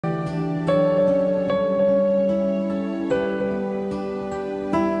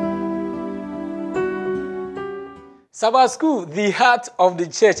Sabbath school, the heart of the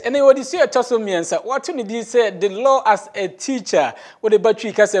church. And what you see a Tosomiansa, what you need say the law as a teacher, what the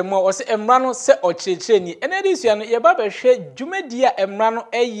battery can say more, or say Emrano say or Checheni. And it is your Baba share Jumedia Emrano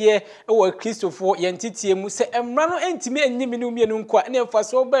a year or Christopher Yantiti Muse Emrano entime and Niminum qua and for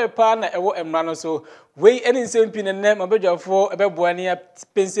so by partner or Emrano so. Way any same pin and name a better for a Babuania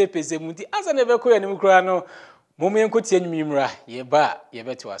Pense Pesemuti as I never quit any crano. Moment could send Mimra, ye ba, ye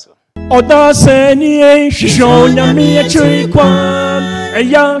better so. Oda seni shishonya mi chikwan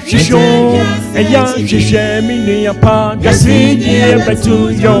eya shishon eya shishemi ni apa gasidi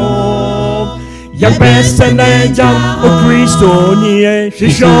betu yo ya besta neja o Kristo ni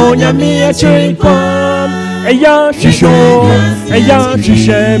shishonya mi chikwan eya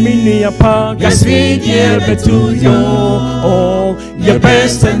shishemi ni apa gasidi betu yo ya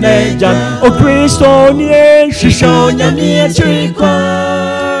besta neja o Kristo ni shishonya mi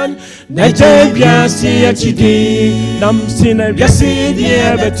chikwan Neje biasi achidi nam sine biasi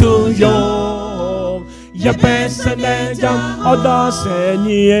die betu yo ya pesa neja oda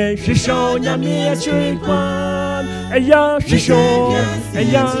senye shisho nyami achikwan eya shishe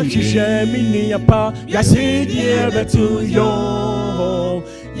mini apa biasi die betu yo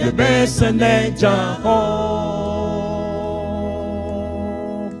ya pesa neja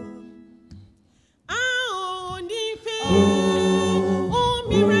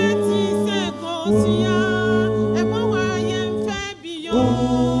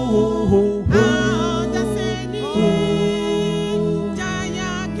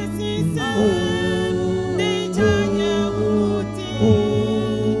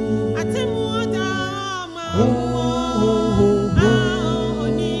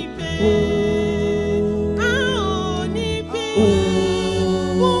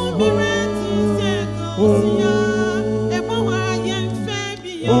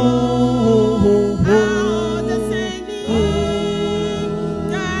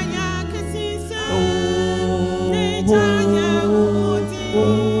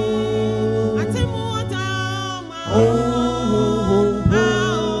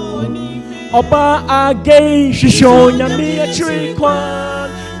Oba again, shishonya mi chikwan.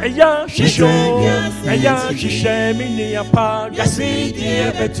 Eya shishemi ni apa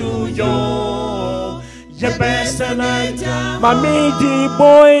gasidi betu yo. Ya besta naita, mami di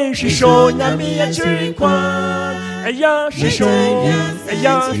boy shishonya mi chikwan. Eya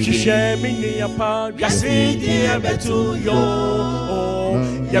shishemi ni apa gasidi betu yo.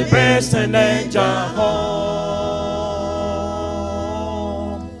 Ya besta naita ho.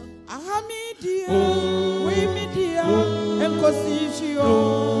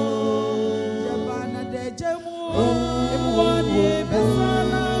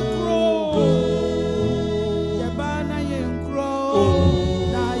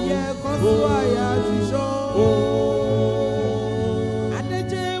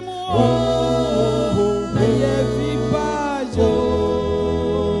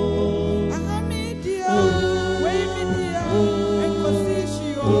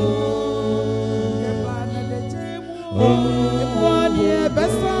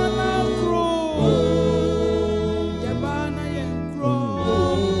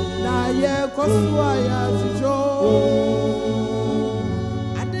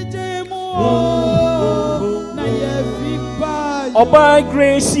 Oba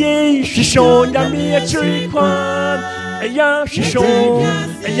grace ye shishonya mi chikwan eya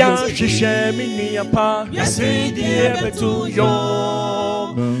shishemi ni apa yasidi betu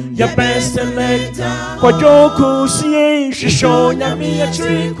yo ya besta nekta kwajoku siye shishonya mi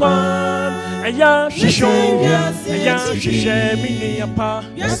chikwan eya shishemi ni apa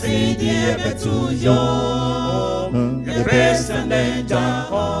yasidi betu yo ya besta nekta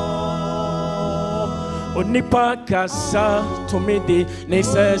Onipa kasa tomidi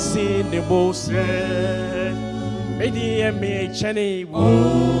nesesi nebose Medi emi cheni wo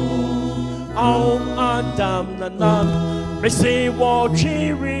Au Adam nanam Mesi wo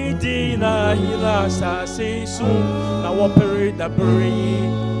chiri di na hila sa sisu Na waperi da buri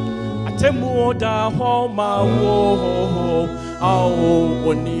Atemu oda homa wo Au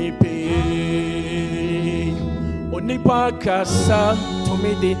onipi Onipa kasa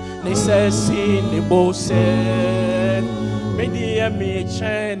tomidi nesesi nebose Medi emi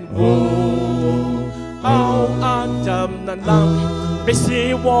chen wo Au Adam nanam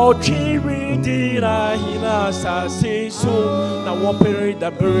Mesi wo chiri di na hila sa sisu Na waperi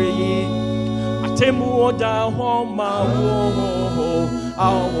da buri Atemu oda homa wo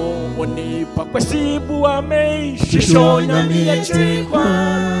Au onipa kwesi bua me Shishonya mi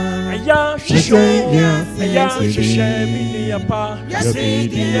chikwan Eya shishemi ni apa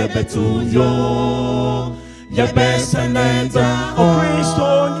Yasidi betu yo ye besaneta o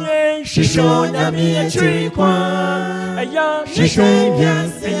Kristo nie shishonya mi chikwa aya shishonya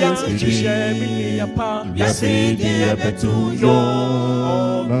aya shishe mi yapa yasidi ye betu yo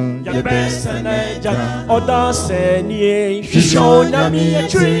ye besaneta oda senie shishonya mi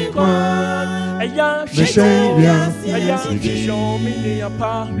chikwa aya shishonya aya shisho mi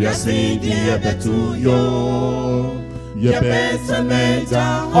yapa yasidi ye betu yo ye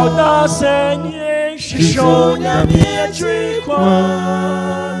besaneta oda senie shishonya mi chikwa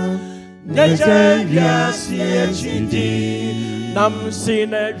neje yasi echidi nam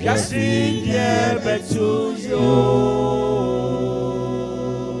sine yasi ye betu yo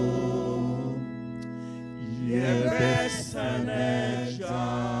ye besaneta.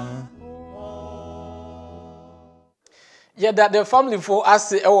 Yeah, that the family for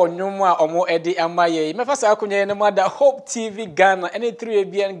us or Numa or more Eddie and Maye. Mefasa Kunya and Mother Hope TV Ghana, any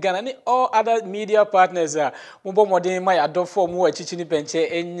 3ABN Ghana, any all other media partners. Mubo Modern Maya adore for more Chichini Benche,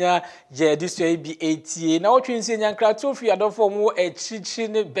 Enya, yeah, this way be 80. Now, Trinity and Kratofi adore for more a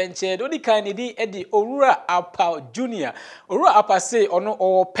Chichini Benche, Dodi Kennedy, Eddie Orura Apa Junior. Orura Apa say or no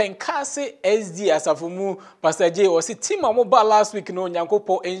or Penkase SD as a fumu, Pastor J or see Tim Mobile last week, no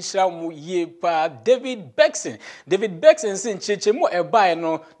Yankopo Ensha Mu Ye Pa David Bexon. David Bexon. Sin cheche mo eba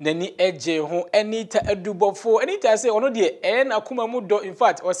no nani eje ho anita adubofo anita say ono de akuma mu do in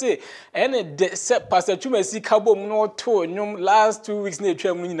fact o say de se pastor Chumasi kabom no to nyum last 2 weeks na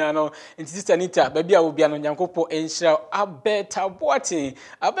etwa mu nyina no nti sister Anita ba bia wo bia no Nyankopɔ enhyira abeta boatin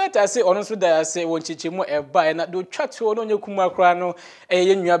abeta say ono so da say won cheche mo eba na do twato no nyekuma kra no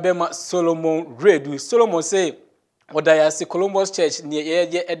ye nua bema Solomon Redu Solomon say Odayasi Columbus Church near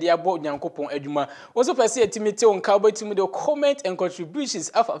Ediabo Nyankopon Eduma. Also, per se Timothy on Cowboy Timothy comment and contributions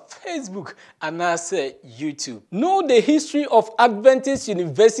of Facebook and also YouTube. Know the history of Adventist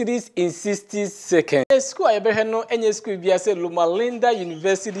universities in 60 seconds. School I ever no any school be say Loma Linda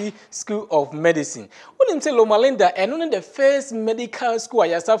University School of Medicine. When say Loma Linda and only the first medical school I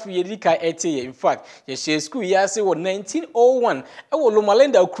have yedika ete. In fact, ye school ya say 1901. E wo Loma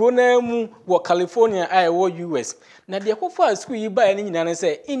Linda krona mu wo California I wo US. Na de akofa school yi ba ni nyina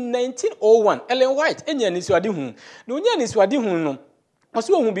say in 1901 Ellen White enya ni suade hu na onya ni suade hu no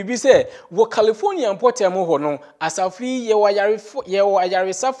oso ohun bibi say wo California portem ho no asafi ye wo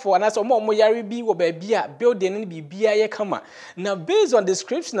ayaresafo na so mo yare bi wo ba bia building ni bibia ye kama na based on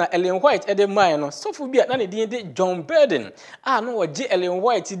description na Ellen White e de man no sofo bia na ne din de John Burden no wo je Ellen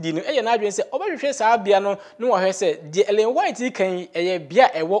White di no eye na adwen say obahwehwe saa bia no no wo hwe say de Ellen White kan eye bia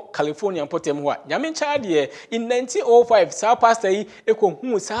e wo California portem ho a nyame ncha de in 1905 saa pastor yi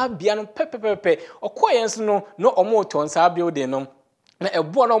ekohu saa bia no pepepepe okoyenso no omo ton saa building no na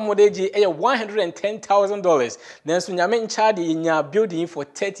ebo no modeji $110,000 nanso nyame ncha de nya building for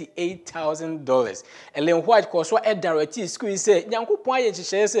 $38,000 Ellen White ko so direct school say nyankopon aye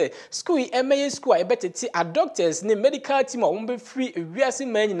chiche say school emeye school e beteti a doctors ne medical team a be free wiase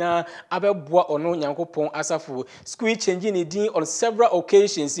man nyina abeboa ono nyankopon asafo school changing the din on several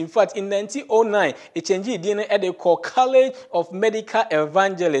occasions. In fact, in 1909 it changed din e dey call College of Medical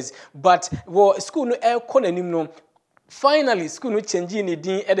Evangelists, but wo school no e konanim no finally, school no changing the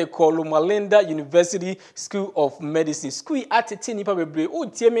din at the call Loma Linda University School of Medicine. School at tini pa bebre. Oh,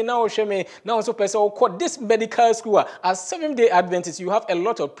 tiemi na o sheme na also person call this medical school as 7-day Adventist. You have a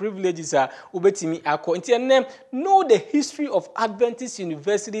lot of privileges. Ubetimi ako. Inti name know the history of Adventist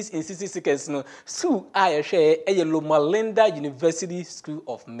universities in 60 seconds. No, school I share a Loma Linda University School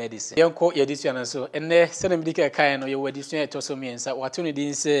of Medicine. Yonko yedisuana so. Ene sene medika kaya no ye wedisuana toso miensa. Watuni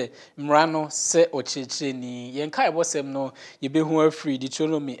din se mrano se ocheche ni yenka ebo no yebehu afri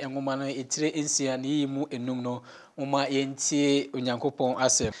Deuteronomy enwoma no etire ensia na yimu enum no uma yentie onyankopon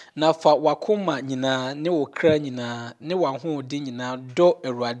asem na fa wakoma nyina ne wokra nyina ne wahode nyina do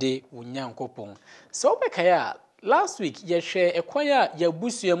Awurade onyankopon so bekaya last week ye hwe ekwaya ya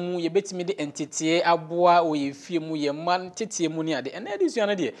busuamu ye betimi de entete aboa oyefie mu ye man tete mu ni ade ena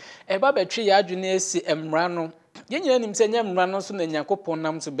edisuana de eba betwe ya adwene esi emra no yenyina nim se nyamra no so na nyankopon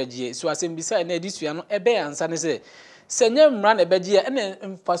nam so begye so asem bisa na edisua no ebe ansa ne se senye mra na begye ene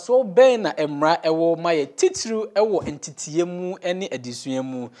mfaso ben na emra ewo maye titru ewo entitiye mu ene edisua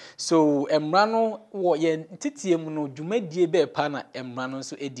mu so emra no wo ye entitiye mu no dwumadie be pa na emra no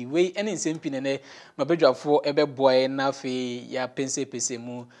so ediwe ene nsempi ne mabedwafo ebeboye na fe ya pense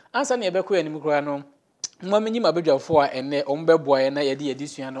mu ansa na ebekọ ya nim kura no mmamenyi mabedwafo a ene ombeboye na ye de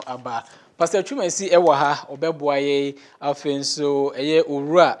edisua no aba Pastor Chumasi ewa ha obeboa ye afenso eye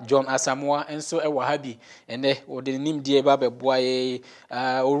owura John Asamoah enso ewa ha bi ene ode nimdie ba beboa ye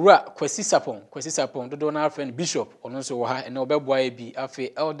owura Kwesi Sapon dodo na friend Bishop ono nso wa ha ene obeboa ye bi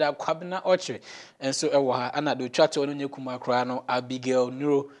afi Elder Kwabena Ochre enso ewa ha ana do twato no nyekuma kra no Abigail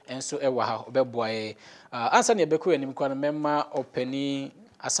Nuro enso ewa ha obeboa ye ansa ne beko anim kwa no memma opani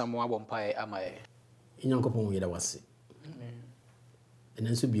Asamoah bompae amaye Inyankopon yeda wase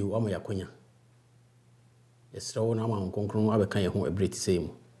enenso bio ama yakonya yesrawo na ama nkonkron abeka ye ho ebreti sey mu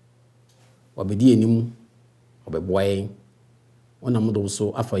obedi enim obeboaye ona modo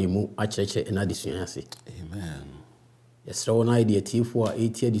so afa yimu acheche enadisuan ase Amen. yesrawo na ide tifo a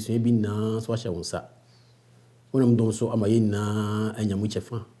eti adisuan bi na so ahye wonsa ona modo so ama ye na anyamu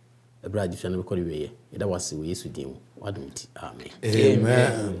chefa ebra adisuan be kori weye yeda wase we Yesu din wadumti amen.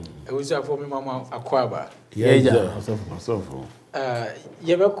 Amen. Ewusa for me mama akwaba Yeah. Asofo.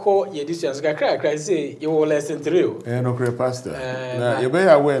 Yebeko yedisuans kakra say you will lesson 3 No cre pastor. Na ye be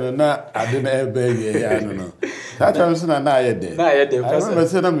ya we na ade na ebe ye ya no. That time so na ye de. Na ye de pastor. I remember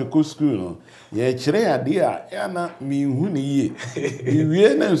say na me go school no. Ye kire ade a ya na me hu ne ye.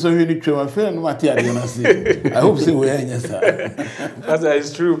 Iwie na so hwe ni twema fe no mate ade na say. I hope say we anya sa. That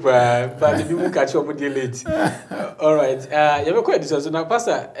is true, but the people catch up with you late. All right. Yebeko yedisuans na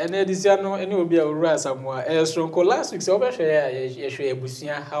pastor ene edisuan no ene obi a owura Asamoah strong last week so be share ye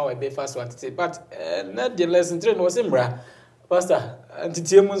ebusia how I be fast what it but not the lesson 3 no say mra pastor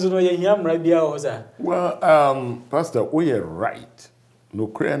antitie mu nzo no ye hia mra bia ho sa. Well, pastor, we are right. No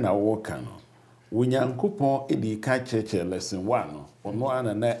cre na woka no. Wonyankopon edi ka cheche lesson 1 no. Ono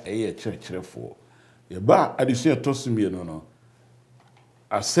ana na eye checherefo. Ye ba adesua tosumie no.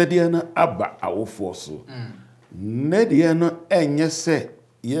 Asede na aba awofo so. Ne de no enye se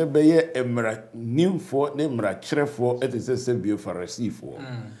ye beye emra nimfo ne emra cherefo etese bio farisifo.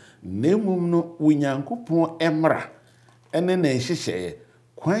 Nemum no wonyankopon emra ene na ehihye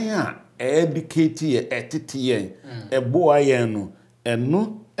kwan a educate ye etete ye eboa ye no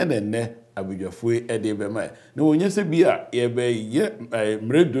eno ene abudwafo ede be ma na wonye se bia ye be ye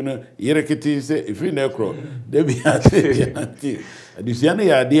mredu no yerekete se efi na ekro de bia ate adisia na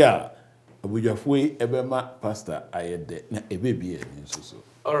ya de a abudwafo ebe ma pastor ayede na ebe bia nsuso.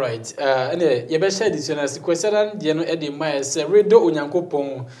 All right. Ene ye be share additional sequestration de no ede mai se redo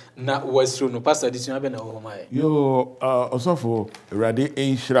onyankopon na wasru no pastor additional be na ho mai. Yo osofo Awurade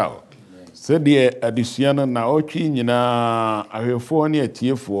enhira. Se de additional na otwi nyina ahwefo ne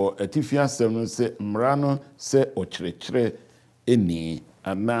atiefo atifi asem no se mra no se okyrekere eni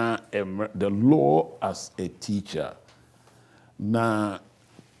ana the law as a teacher. Na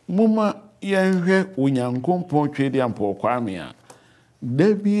muma yenhwe onyankopon twede ampo kwame a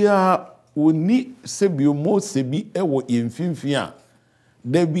Debia oni sebio Mose bi ewo yemfimfin a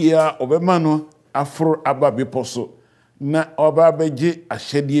debia obema no afro aba beposo na oba beje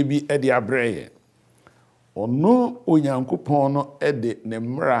ahyede bi ede abreye ono onyankopon no ede ne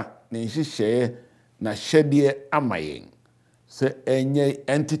mra ne nhihye na hyede amayen se enye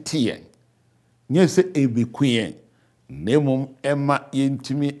entity yen nye se ebekuyen nemum ema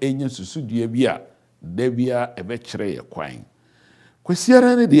yentimi enye susudua bi a debia ebe kire ye kwan.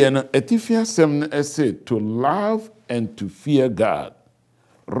 Kwesiara ne de no atifi asem no ese to love and to fear God.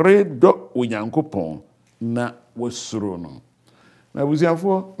 Redo onyankopon na wasuro no. Na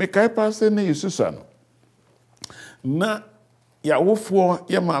buziafo me kai passe ne Yesusa no. Na ya wofo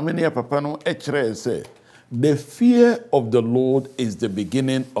ya maame ne ya papa no ekire se the fear of the Lord is the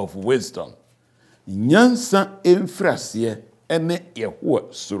beginning of wisdom. Nyansa emfrase ene yeho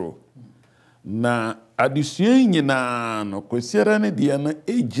suro. Na adisua nyina no kwesiara ne de no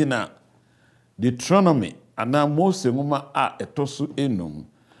ejina Deuteronomy ana Mose ngoma a etoso enum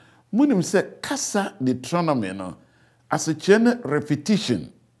munim se kasa Deuteronomy no asechene repetition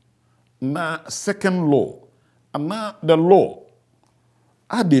na second law ana the law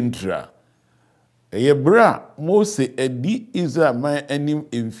adentra eyebra Mose edi Israel man anim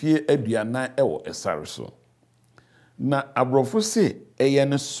emfie aduanan ewo esare so na abrofo se eye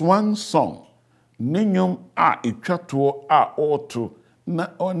ne swan song ninyum a etwato a oto na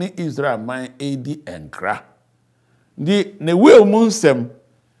oni Israel man edi enkra di ne we munsem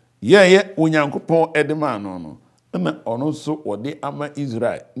ye onyankopon edema no na ono so wode ama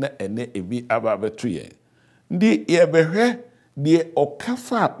Israel na ene ebi aba beto ye ndi ye behwe die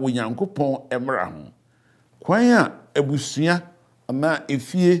okafa onyankopon emra ho kwan a ebusua na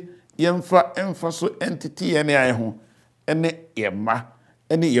efie yemfa so entity ye ne aye ho ene yema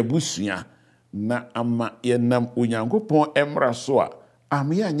ene yebusua na ama yenam onyankopon emra so a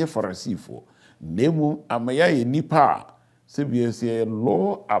amya anye farisifo nemu amya ye nipa sɛ biɛsɛ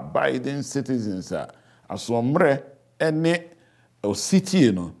law abiding citizens a asommerɛ ene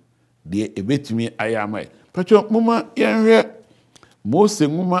ositie no de ebetumi ayama patcho moma yenhwe Mose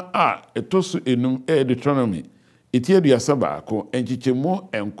nguma a etoso enum Deuteronomy eti aduasa baako enchichemu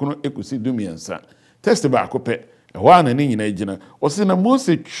enkono ekusi dumiensa test baako pe ɛhɔ a na ne nyina gyina ɔse na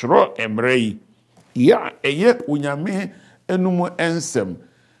Mose tworo emra yi ya eye onyame enum ensem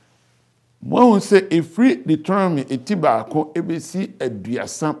mo se efri Deuteronomy eti baako ebesi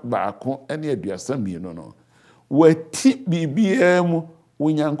aduasa baako ene aduasa mienu no wati bibia mu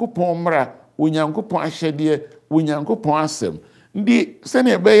onyankopɔn mra onyankopɔn ahyɛdeɛ onyankopɔn asɛm ndi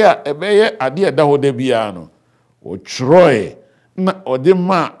sene ebeye ade eda ho da bia no o twroe na ode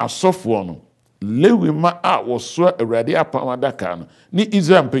ma asofo no lewi ma a woso awurade apam adaka no ni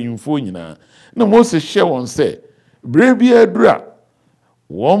Israel mpanyimfo nyina na Mose hye won se bre bia dura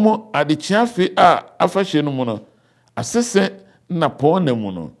wo mo adechiafe a afahye no mu no asese na pɔna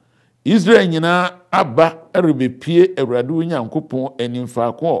mu no Israel nyina aba erebepie awurade onyankopɔn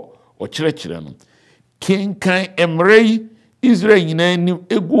animfa ko o kyerɛkyerɛ no kenkan emrei Israel nyina nim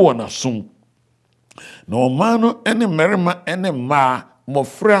egu wona som na ɔman ene mmarima ene mmaa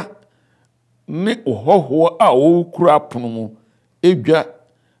mofra ne ohoho a wokura pono mu edwa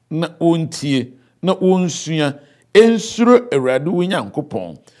na ontie na onsua ensuro awurade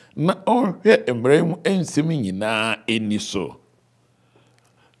onyankopɔn na ɔhwɛ emrei mu ensem nyinaa eni so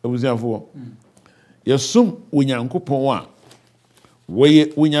abuziafo yɛsom onyankopɔn a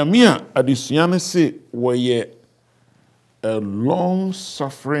wɔyɛ onyame a adesua no se wɔyɛ a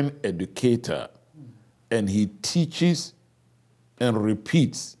long-suffering educator, and he teaches and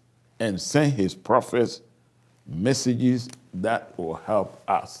repeats and sends his prophets messages that will help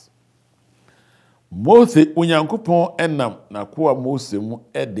us. Mose unyankopɔn enam na koa Mose mu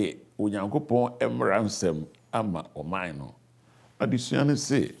ede unyankopɔn emransem ama ɔman no. Adesua no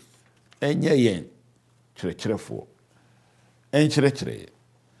se enye yen kyerɛkyerɛfo enkyerɛkyerɛ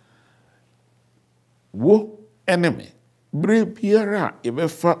wo enemy bre biara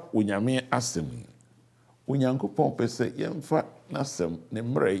ebefa onyame asem onyankopɔn pese yemfa nasem ne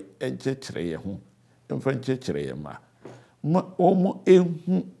mrai enkyerɛkyerɛ ye ho emfa enkyerɛkyerɛ ye ma omo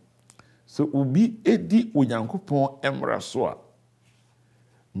ehu so obi edi onyankopɔn emra so a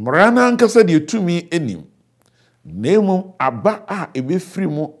mrana ankasa de tumi enim nemu aba a ebefiri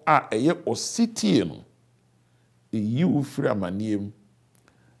mu a eye ositie no eyi wo firi amaniem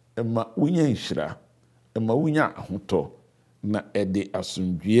ema wonya nhira ema wonya ahotɔ na ede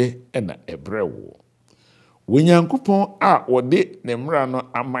asomdwie na ebrewo onyankopɔn a wode ne mra no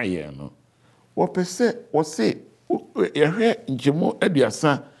amaye no wopese wose yehwe nchemu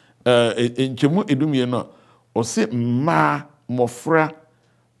aduasa nchemu edumie no wose mma mofra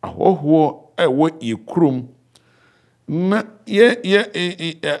ahoho ewo yekrum na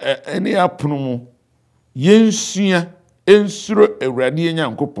eni apono mu yensua ensuro awurade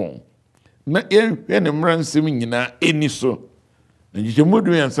nyankopɔn na yehwe ne mra nsem nyina eni so na nchemu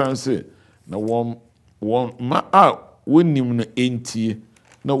du yansanse na won ma a wonim no entie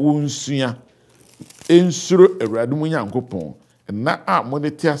na wonsua ensuro awurade mu nyankopɔn na a mo de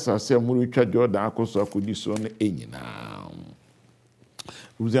te asase mo retwa Jordan akoso akodi so no enyina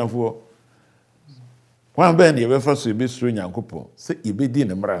uzianfo wan ben ye befa so ebesuro nyankopɔn se ebedi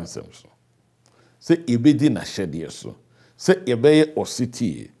ne mra nsem so se ebedi na hyede so se ebeye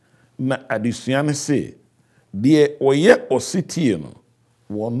ositie na adesua ne se de oye ositie no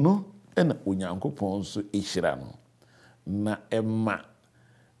wono ena onyankopɔn so ehyira no na emma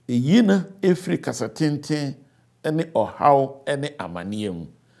eyina efri kasatenten ene ohaw ene amaniem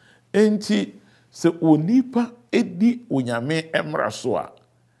enti se onipa edi onyame emra so a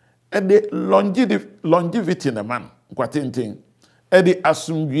ede longevity na man kwatenten ede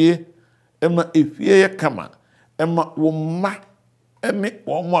asumdwie ema efie ye kama ema womma ene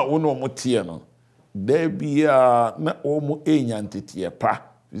womo a wono motie no da bia na womo enyantetie pa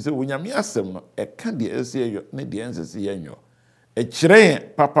se onyame asem no eka de eseyo ne de ensese yenyo ekyerɛ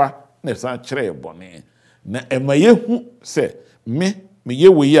papa na san kyerɛ bɔne na emayehu se me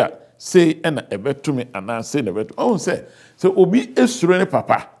yewe ya sei ena ebetumi ana sei na betu on se obi esuro ne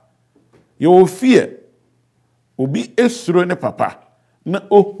papa ye ofie obi esuro ne papa na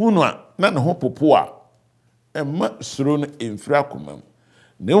ohunu a na ne ho popo a emma suro no emfira komam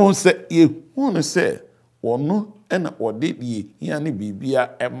ne won se ye hunu se wono ena ode die hia ne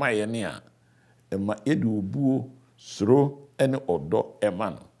bibia ema ye ne a ema ede obuo suro ene odo ema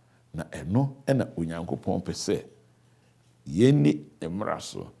no na eno ena onyankopɔn pese yeni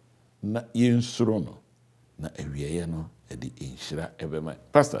emraso na yensuro no na awieye no ede enhyira ebema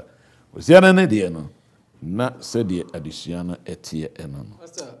pastor osiana ne de no na sɛdeɛ adesua no ɛteɛ ɛno no.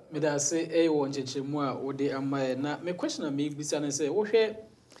 Pastor, me da say e won chechemu a wo de amaye na me question me bisa ne say wo hwɛ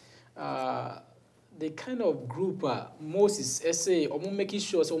the kind of group Moses say omo make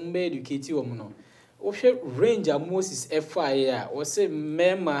sure so omo educate omo no. Wo hwɛ range a Moses FI a wo say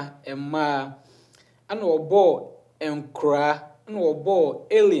mema ema ana obo enkra ana obo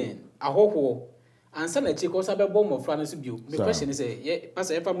alien ahoho ansa na chiko sa bebo mofra no so bio. Me question is say ye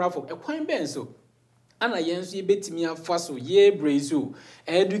pastor e famra fo e kwan ben so ana yenso ye betimi afa so ye brezo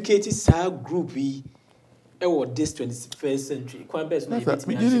educate sa group yi e wo this 21st century kwan best no ye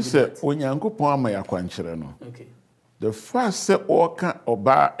betimi afa say onyankopon ama ya kwankyere no. Okay, the first say oka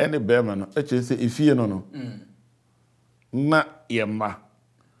oba ene bema no e che say efie no no na yema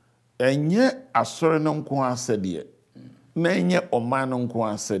enye asore no nko asede na enye oman no nko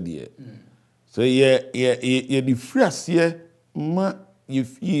asede so ye di friase ma ye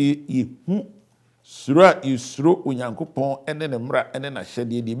hu sura yusro onyankopon ene ne mra ene na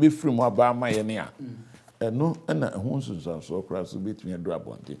hyede de be firi mu aba ama ye ne a eno na ho nsunsan so kra so betumi adu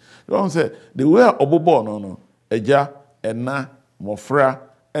abonte you say the way obobo no eja ena mofra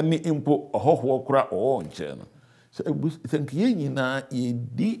ene impo ohoho kra o nche no so think ye nyina ye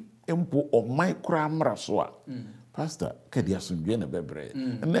di impo o mai kra mra so a pastor kadi asundwe na bebre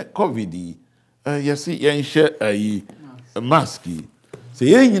na covid yesi yenhye ayi mask se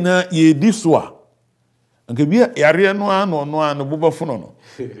ye nyina ye di so a anke bia yare no ano bobafono no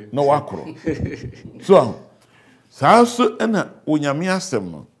na wakro so saaso na onyame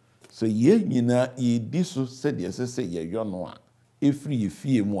asem no so ye nyina ye di so se de se ye yono a efri ye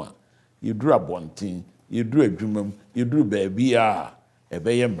fie mu a ye dura bonten ye dura adwumam ye dura baabi a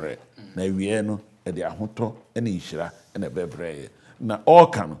ebeye mre na wie no e de ahoto na ihira na bebreye na all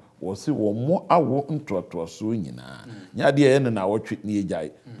no wo se wo mo awo ntoto so nyina nya de ye na wotwe ne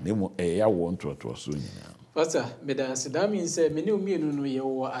yejai na mo ya wo ntoto so nyina. Pastor, that means many umienu no ye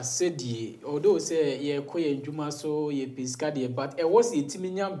wo asedi although say ye koye ndwuma so ye piska de but e was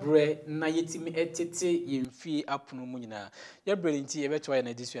yetimi nya bre na yetimi etete ye mfi apono mu nyina ye bre nti ye beto ye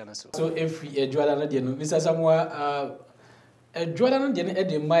na disua na so every edwala na de no Mr. Samuel edwala na de no e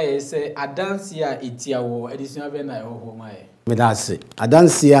de maye say adanse a etiawo edisua be na ho maye me da se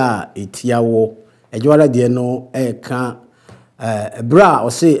adanse a etiawo edwala de no e ka bra o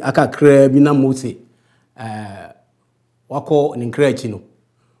se akakra bi na Mose wako ni nkrechi no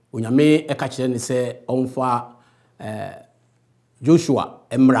onyame eka kire ne se omfa Joshua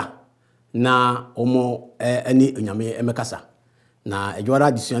emra na omo ani onyame emekasa na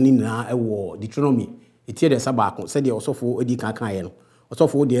ejwara disuani na ewo Deuteronomy etie de sabako se de osofo edi kan ye no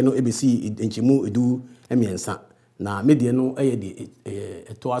osofo de no ebesi enchimu edu emiensa na medie no eye de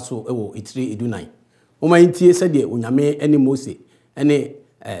etoaso ewo etire edu9 oma ntie se de onyame ani Mose ene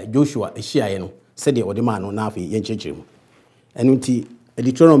Joshua ehia ye no se de ode ma no na afi ye nchechiremu enu nti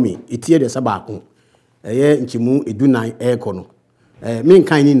Deuteronomy etie de sabako eye nchimu edu9 eko no me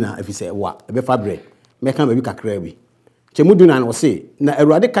nkan ni na afise wa ebe fabre me kan ba bi kakra bi chemu du na no se na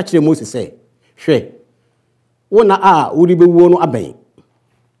Awurade ka kire Moses se hwe wona a wuri bewuo no aben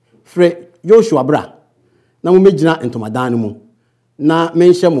fre Joshua bra na mo megina ntomadan no mu na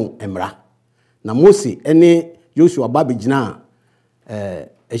menhye mo emra na Moses ene Joshua ba begina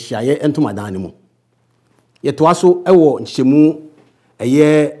ehyaye ntomadan no mu ye to aso ewo nhyemu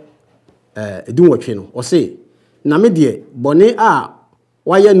eye edunwotwe no o se na me de bone a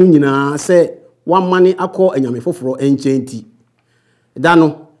waye no nyina se wamane akọ anyame foforo enchenti da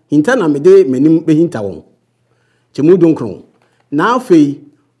no hinta na me de manim be hinta won chemu donkron na afei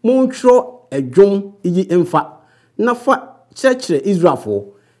montro adwom yi emfa na fa chekere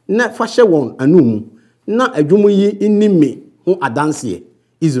Israelfo na fa hye won anum na adwom yi inime ho adanse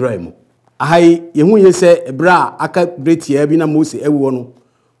Israel mu ahai yehu ye se ebra aka bretia bi na Mose ewo no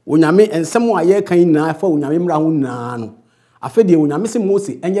onyame ensem a ye kan na fa onyame mra ho na no afede onyame se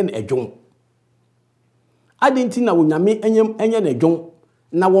Mose enye na adwom adenti na onyame enye na adwom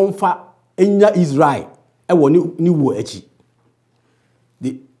na wonfa enya Israel ewo ni wo achi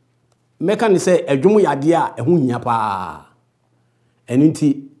de meka ne se adwom yade a eho hia pa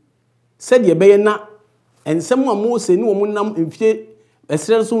enunti se de beye na ensem a Mose ni wo munam mfie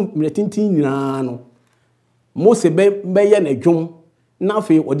esere so mretintin nyina no Mose beye na adwom na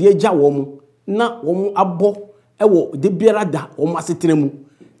afi ode agya wo na wo abo ewo de biara da wo asetena mu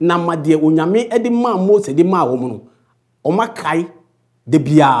na made onyame ede ma Mose de ma wo no o makai de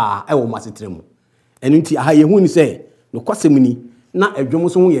bia ewo asetena mu enunti aha ye hu ni se no kwasem ni na adwom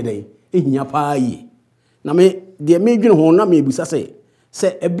so ho ye den ehia pa yi na me de me dwene ho na me ebusa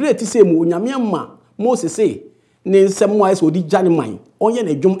se ebre ti se mu onyame ma Mose se ne nsem wa se odi gya ne man onye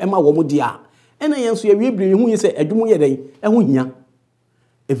na adwom ema wo mu dia ɛna yɛn so yɛwie bire hu yɛ sɛ adwuma yɛ dɛn ɛho hia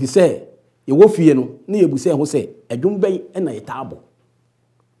efi sɛ yɛwɔ fie no na yɛbu sɛ ho sɛ adwuma bɛn ɛna yɛ taabo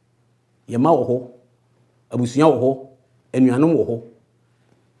yɛma wɔ hɔ abusua wɔ hɔ anuanom wɔ hɔ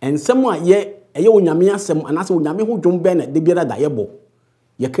ensɛm a ɛyɛ onyame asɛm anaasɛ onyame ho dwom bɛn na de biara da yɛbɔ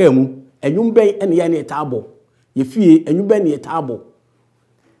yɛkaa mu adwuma bɛn ɛna yɛ ne taabo yɛfie adwuma bɛn ne yɛ taabo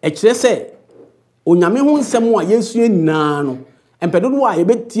ɛkyerɛ sɛ onyame ho nsɛm a yɛsua nyinaa no empedodo a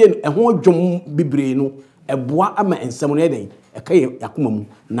yɛbɛtie ɛho dwom bibre no ɛboa ama nsɛm no yɛdɛn ɛka yɛ akoma mu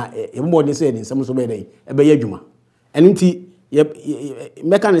na yɛbɛbɔ de sɛ yɛde nsɛm so bɛyɛdɛn ɛbɛyɛ adwuma ɛno nti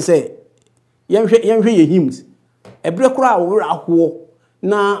mɛka ne sɛ yɛnhwɛ yɛ hymns ɛberɛ koraa a wɔwerɛ ahoɔ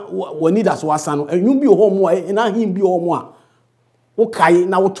na w'ani da so asa no ɛnwom bi wɔ hɔ mu a na hymn bi wɔ hɔ mu a wokae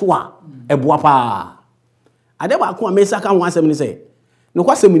na woto a ɛboa paa ade baako a mɛsa ka ho asɛm ne sɛ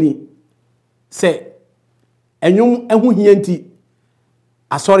nokwasɛm ni sɛ ɛnwom ɛho hia nti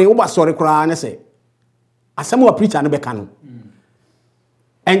asɔre woba asɔre koraa ne sɛ asɛm wa preacher no bɛka no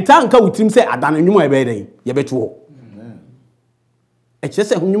ɛnta nka wotirim sɛ ada no nnwom a yɛbɛyɛ dɛn yɛbɛto hɔ ɛkyerɛ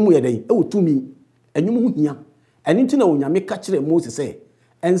sɛ nnwom yɛ dɛn ɛwɔ tumi nnwom ho hia ɛno nti na onyame ka kyerɛ Moses sɛ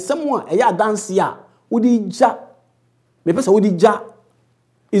nsɛm a ɛyɛ adanse a wode gya mepɛ sɛ wode gya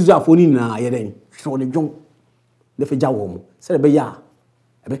Israelfoɔ no nyinaa yɛ dɛn hwɛ ne dwom na fa gya wɔ mu sɛ ɛbɛyɛ a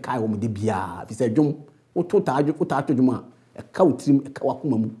ɛbɛkae wɔ mu de biara fi sɛ dwom wotaa to dwom a ɛka wo tirim ɛka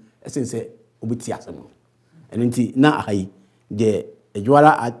wakoma mu ɛsen sɛ wobɛti asɛm no ɛno nti na ahayi deɛ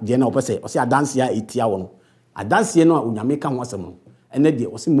adwara deɛ na wɔpɛ sɛ ɔsɛ adanseɛ a ɛtia wɔ no adanseɛ no a onyame ka ho asɛm no ɛnɛ deɛ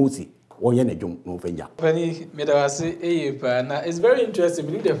ɔsɛ Mose wɔnyɛ n'adwom na wɔmfa gya Pani medawase ɛyɛ paa na it's very interesting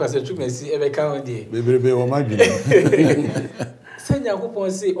believe the pastor Twumasi ɛbɛka ho deɛ bebrebe wɔ madwene sɛ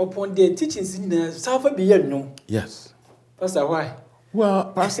Nyankopɔn say upon the teachings nyinaa safa bi yɛ nnwom yes pastor why well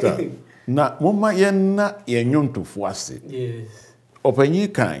pastor na moma yɛnna yɛnwontofoɔ ase yes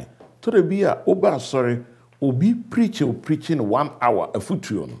ɔpanyin kan tore bi a woba asɔre obi preaching 1 hour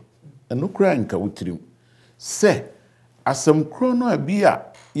afutuo no ɛno kura nka wotirim sɛ asɛm kro no abi a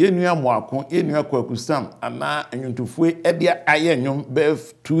yɛnua moako yɛnua kwakusam ana anwontofoɔ ɛde ayɛ nnwom be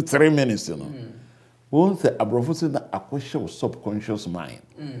 2-3 minutes no won sɛ abrɔfo sɛ na akɔhyɛ subconscious mind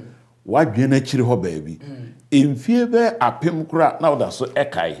wadwe na kyiri hɔ baabi emfie bɛ apem kura na woda so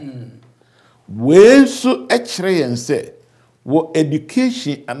ɛkae we so ɛkyerɛ yɛn sɛ wo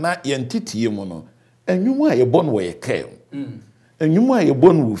education ana yɛn titie mu no enwum a yɛbɔ no wɔ yɛkae enwum a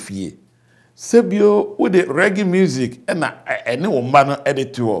yɛbɔ no wɔ fie sebio with the reggae music ɛna ɛne wo mba no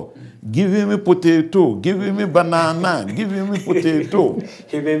ɛde to hɔ giving me potato giving me banana giving me potato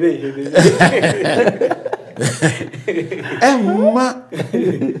hey baby Emma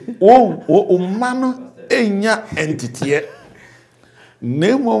o mano enya entity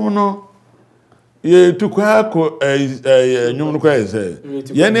nemo no ye tukwa ko nyum no kwa ese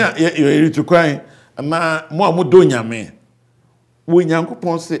ye ne ye tukwan na mo amodo nyame wo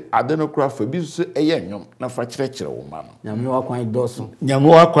Nyankopon se ade no kra fa bi so eye nyum na fa kyerɛkyerɛ wo ma no nyame wa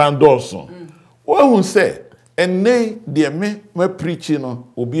kwan dɔso wo hu se enne de me ma preach no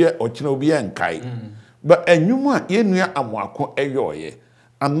obi ɔkyena obi enkai but enyum a yenua amoako eyoye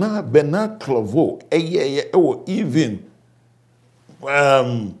ana bena clovo eyeye ewo even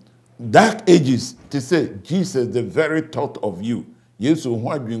dark ages to say Jesus the very thought of you yesu ho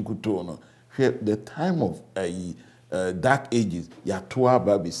adwenkuto no the time of dark ages ya to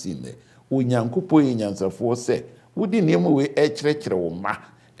aba be seen there onyankopo yenyansafo se wodi nemu we ekyerɛkyerɛ wo ma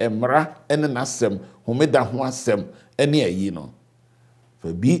emra ene nasem homeda ho asem ene ayi no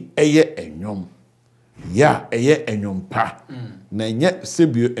fa bi eye enyom ya eye enyompa na nye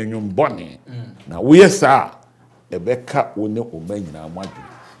sebio enyombone na wo yesa ebeka wo ne omanyina amadu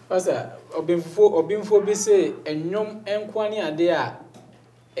pastor obimfo bi say enyom enkwane ade a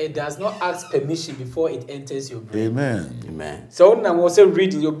it does not ask permission before it enters your brain. Amen. So now we say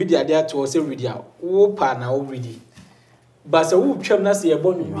read you be the idea to say read ya wo pa na wo read but so wo twam na say e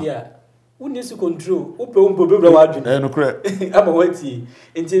bonu bi a wo need to control wo pe wo bobebra wa adwene no kre ama wati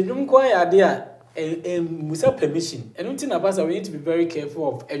enti enyom kwan ade a musa permission eno nti na pastor we need to be very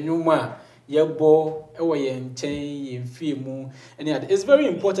careful of enyom a yebo ewo ye nchen ye mfie mu and it's very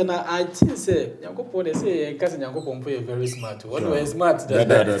important. I think say Yankopon they say Nkasa Yankopon play very smart. What was smart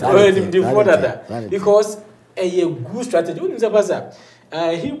that because a good strategy. What is pastor?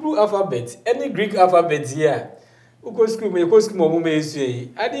 Hebrew alphabet, any Greek alphabet here. Uko school me mo me say.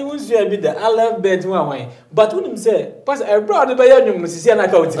 I dey use you be the alphabet one. But when him say, pastor, I brought the bayan you sisi na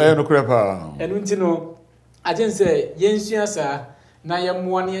account. No crepa. And unti no I think say yensua sa na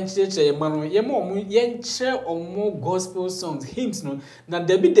yemwa ne yenkyerɛkyerɛ yema no yema omo yenkyerɛ omo gospel songs hymns no na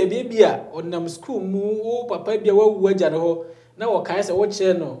dabi bia onam school mu o papa bia wawu agya no ho na wo kae sɛ wo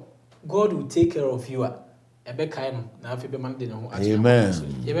kyerɛ no God will take care of you. Ebe kaino na afi be man de no. Amen.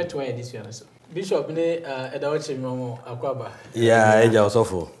 You better why this year so. Bishop ne edawoche mmo akwaba. Yeah, eja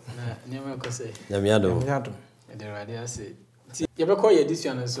osofo. Na nyame ko say. Nyamiado. The radio say. You be call this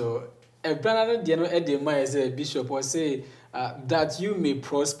year so. Brother de no e dey my say bishop or say that you may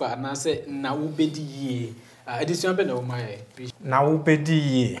prosper and I say na wo bedi ye. Edition be na wo my bishop. Na wo bedi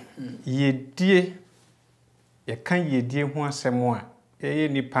ye. Ye die ye kan ye die ho asem a ye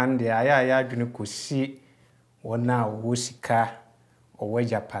nipa nde aya adwene kosi wona wo sika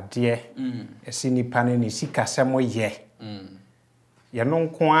owaja pade esi nipa ne sika semo ye ye no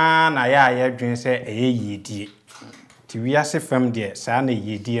nko a na ya adwene se eye yedie ti wiase fam de sa na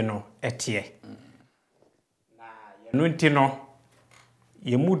yedie no etie na ye no nti no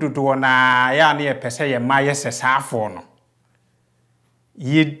ye mudodo na ya na ye pese ye ma ye sesafo no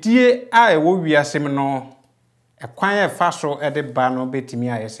yedie a ewo wiase m no ekwan e fa so de ba no betimi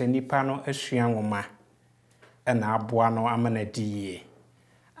a ye se nipa no asua nwoma na aboa no amana die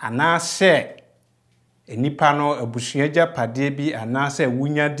ana se enipa no abusua japade bi ana se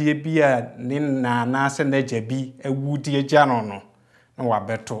wunyade bi a ne na se na jabi awudi agya no no na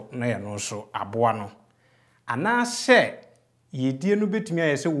wabeto na ye no so aboa no ana se yedie no betimi a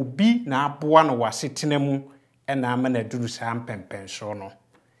ye se obi na aboa no wasetena mu na amana duru sa mpempen so no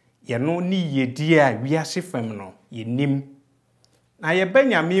ye no ni yedie a wiase fam no yenim na ye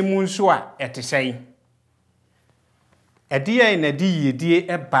banyame mu nso a etesɛn Edia na di yedie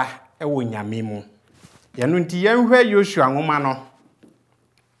eba ewo nyame mu. Yanu nti yenhwe Yoshua nwoma no.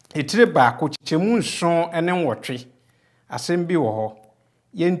 Etire ba ko chichemu nson ene nwotwe. Asem bi wo ho.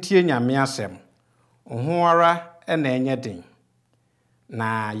 Yentie nyame asem. Oho ara ena enye den.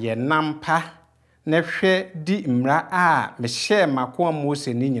 Na ye nampa na hwe di mra a mehye mako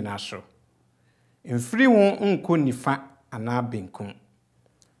Mose ni nyina so. Mfiri wo nko nifa ana benkum.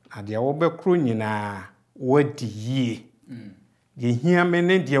 Ade wo bekro nyina wadi yie. Ye hia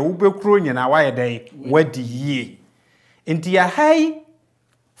mene de wobekro nyina waye dai wadi yie enti ya hai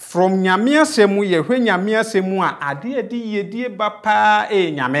from nyame asemu ye hwe nyame asemu a ade adi yedie ba pa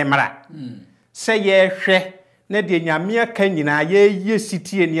nyame mra se ye hwe na de nyame aka nyina ye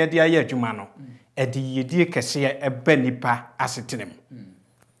sitie ne de aye adwuma no adi yedie kese eba nipa asetenem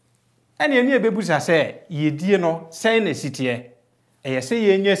ene ene ebebusa se yedie no se na sitie eye se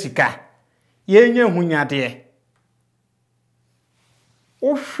ye nya sika ye nya hunyade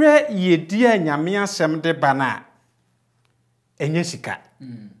Ohwe yedie nyame asem de bana enye sika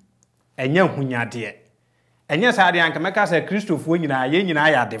enye hunyade enye saade anka meka sa kristofo nyina ye nyina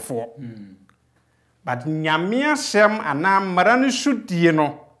ya defo but nyame asem ana mara no sudie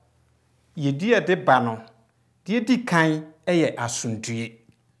no yedie de bano die di kan eye asundue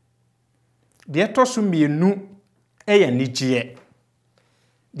de toso mienu eye nigye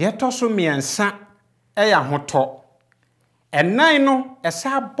de toso miensa eye hoto Enan no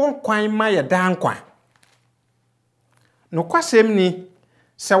esa bon kwan ma ye dan kwan. No kwasem ni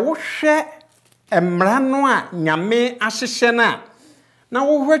se wo hwe emra no a nyame ahyehye na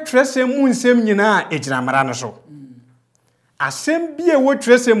wo hwe tresem mu nsem nyina ejina mra no so. Asem bi e wo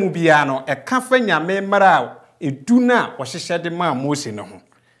tresem bia no e ka fa nyame mra edu na wo hyehye de ma Mose no ho.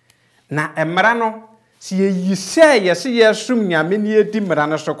 Na emra no si ye yise ye se ye sum nyame ni edi mra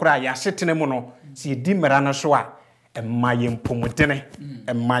no so kra ya setene mu no si edi mra no so a Emaye mpomudene,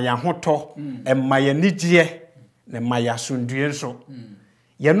 emaye hoto, emaye nigye, emaye asundue nso.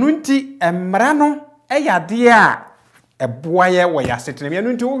 Yanu nti emra no eyade a eboaye wo yasetene.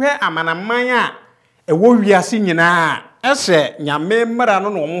 Yanu nti wo hwe amanaman a ewo wiase nyina ese nyame mra no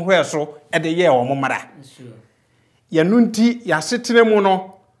no wo hwe so ede ye wo mra. Yanu nti yasetene mu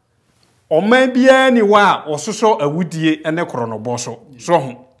no oman bia ni wa ososo awudie ene kronobo so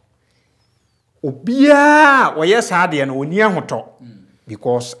ho. Obia woye saade no oni ahoto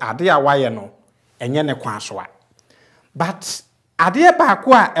because ade a waye no enye ne kwan so a but ade ba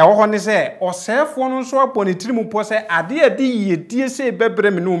ko a ewo ho ne se osefo no so aponitiri po se ade adi yedie se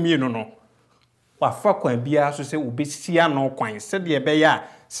bebre me no mienu no wafa kwan bia so se obesia no kwan se de be ya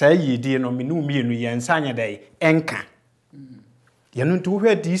sa yedie no me no mienu ye nsanya dai enka yenu ntu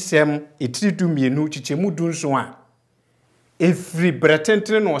hwe di sem etiri du mienu chichemu du nso a Every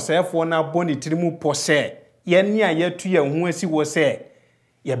pretending no sefo na boni tirimu po se ye ni a yetu ye ho asi wo se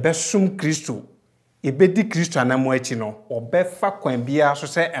ye besum Kristo ye bedi Kristo anamo achi no obefa kwan bia so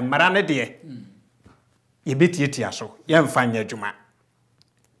se emara ne de ye betietia so ye mfa nya adwuma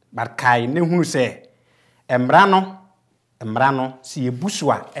barkai ne hunu se emra no si ye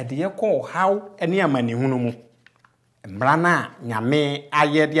busua e de ye ko haw ene amani hunu mu emra na nyame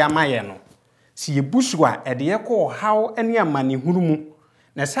aye de amaye no si ye busua e de ye ko haw ene amani hunu mu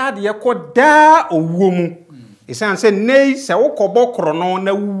na saa de yɛkɔ daa owuo mu ɛsan sɛ nei sɛ wokɔbɔ koro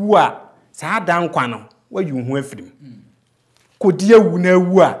na wu a saa da nkwa no wayi ho afirim kɔdi awu na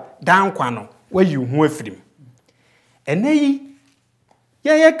awu a da nkwa no wayi ho afirim ɛnɛ yi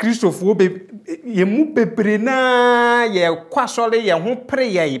yɛyɛ kristofoɔ yɛmu bebre na yɛkɔ asɔre yɛ ho pere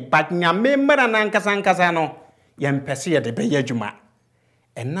yɛ but nyame mmara na nkasa no yɛmpɛ sɛ yɛde bɛyɛ adwuma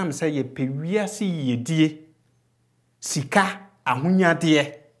ɛnam sɛ yɛpɛ wiase yɛdie sika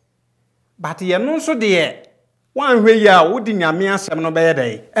ahonyadeɛ but yɛno nso deɛ wanhwɛ yi a wodi nyame asɛm no bɛyɛ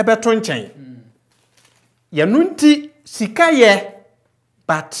dɛ ɛbɛto nkyɛn yɛno nti sika yɛ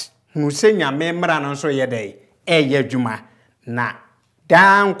but hu sɛ nyame mmara no nso yɛ dɛ ɛyɛ adwuma na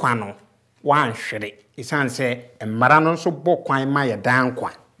daa nkwa no wanhwere ɛsiane sɛ mmara no nso bɔ kwan ma yɛ daa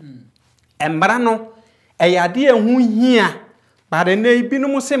nkwa mmara no ɛyɛ adeɛ ho hia bare na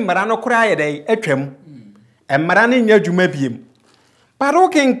binom sɛ mmara no koraa yɛ dɛ atwam mmara no nyɛ adwuma biem bare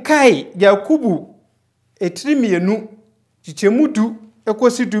wokenkae Yakubu etiri mienu chichemu du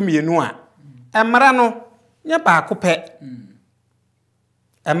ekosi du mienu a mmara no nya baako pɛ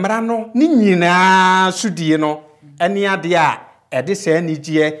mmara no ni nyinaa sudie no ɛne ade a ɛde sɛ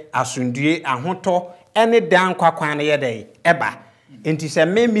anigye asundue ahotɔ ɛne dan kwakwan no yɛ dɛ ɛba enti sɛ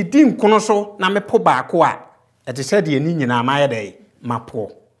me di nkono so na mepo baako a ɛte sɛ de ni nyinaa ma yɛ dɛ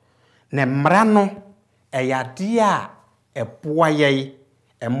mapo na mmara no ɛyɛ ade a ɛboa yɛi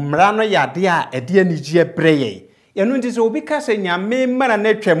mmara no yɛ ade a ɛde anigye brɛ yɛi yɛno nti sɛ obi ka sɛ nyame mmara no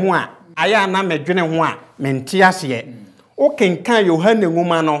atwamu a ayɛ na medwene ho a mente aseɛ wokenkan Yohane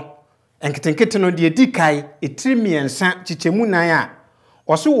nwoma no enketenkete no de di kai etiri miensa chichemu nan a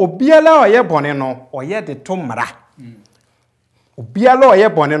ɔse obiala ɔyɛ bɔne no ɔyɛ de to mmara obiala ɔyɛ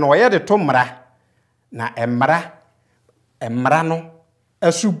bɔne no ɔyɛ de to mmara na mmara no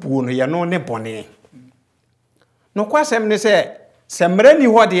asubuo no yɛ no ne bɔne no kwasɛm ne sɛ mmara ni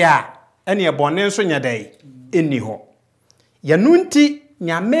hɔ de a ɛne bɔne nso nya dai ɛni hɔ yɛno nti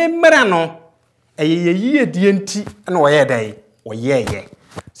nyame mmara no ɛyɛ yie die nti na ɔyɛ dai ɔyɛyɛ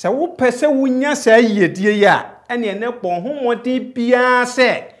sɛ wopɛ sɛ wonya saa yiedie yi a ɛne ne bɔn homɔden biara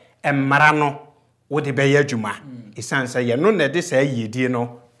sɛ mmara no wode bɛyɛ adwuma ɛsiane sɛ yɛno na de saa yiedie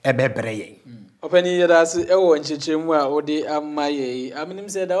no ɛbɛbrɛ yɛn Openi yedase ewo nchechemu a wode ama ye aminim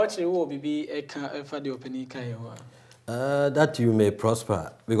sɛ da wɔkyerɛ wo bibi ɛka ɛfa de openi kan ho that you may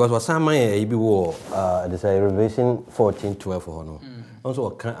prosper because what some may be war this Revelation 14:12 for no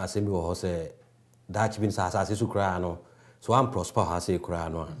also can assembly or say that been asase su kra no so am prosper ha say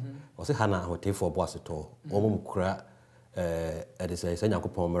kra no o say hana hotel for boss to o mum kra this say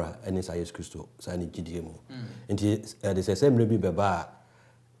Yakopon mra ani say Jesus Christo say ni gidie mu enti this say mra bi beba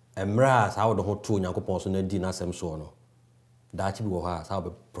mra sa wo do ho to Yakopon so na di na asem so no that bi wo ha sa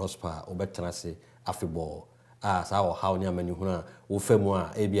wo prosper o betena se afebɔ sa wo ha oni amani huna wo famu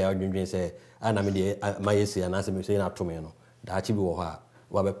a e bia odwendwen se ana me de mayesi ana se me se na tome no da chi bi wo ha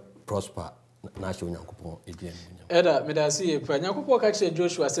wa be prosper na hye Onyankopɔn edie Eda me da se ye pra Nyankopɔn ka kire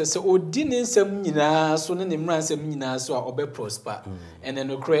Joshua se odi ne nsɛm nyinaa so ne mmra nsɛm nyinaa so a obe prosper ene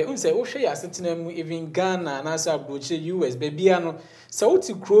no kra unse wo hwe ya setena mu even Ghana na sa abroche US bebia no sɛ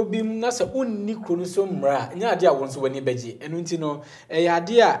woti kro bi mu na sɛ onni kro no so mmra nya ade a won so wani bagye enu nti no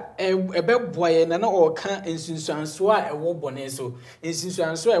ade a ɛbɛboa ye na ɔka nsunsuanso a ɛwɔ bɔne so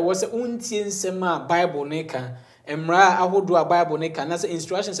nsunsuanso a ɛwɔ sɛ untie nsɛm a Bible ne ka mmra ahodo a Bible ne ka na sɛ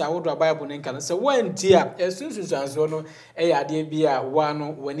instructions ahodo a Bible ne ka na sɛ wanti a nsunsuanso no ade bi a wa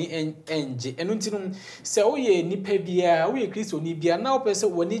no wani enje enu nti no sɛ woyɛ nipa bia woyɛ Kristo ni bia na wopɛ sɛ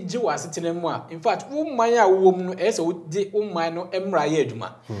wani gye wasetena mu a in fact wo man a wo mu no ɛsɛ wo de wo man no mmra yɛ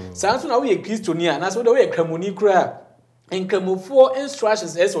adwuma saa nso na woyɛ Kristo ni a na sɛ woyɛ kramoni kra nkramofo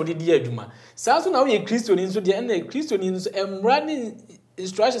instructions ɛsɛ wo de di adwuma saa nso na woyɛ Kristo ni nso de ɛna Kristo ni nso mmra ne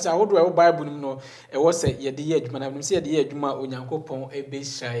instructions ahodo a Bible no ɛwɔ sɛ yɛde yɛ adwuma na nim sɛ yɛde yɛ adwuma Onyankopɔn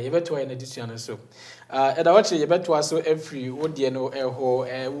ɛbɛhyira yɛbɛto ayɛ na disua no so ɛda wɔkye yɛbɛto aso every wodie no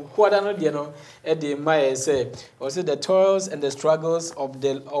ɛhɔ wokoada no deɛ no ɛde ma yɛ sɛ ɔsɛ the toils and the struggles of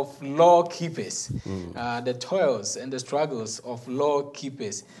law keepers the toils and the struggles of law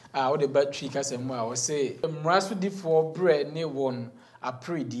keepers wode batwi kasɛm mu a ɔsɛ mmara so difoɔ brɛ ne wɔn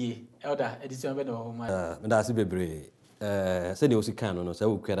apredie ɛda adisua bɛ na wɔ ma medase bebree say the osika no say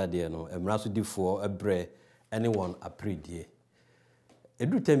wo kwara de no emra so difo ebre ene won apredie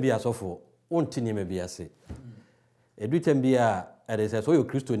edu tembi asofo wonti ne mabia se edu tembi a ede say so yo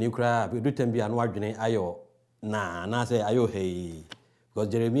Kristo ni kura edu tembi a no adwene ayo na say ayo hey because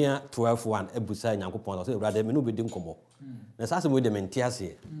Jeremiah 12:1 ebusa Nyankopon say brother me no be di nkomo na say we de menti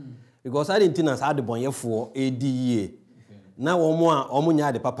ase because I didn't know say de bonyefo edi na womo a omo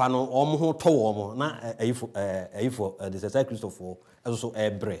nya de papa no omo ho to womo na ayifo the say Christopher so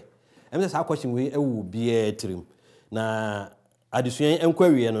ebre em say question we ewu bia trim na adesuan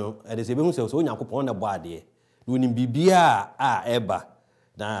enkwawie no ede se be hu se so Onyankopon na bo ade no nim bibia a eba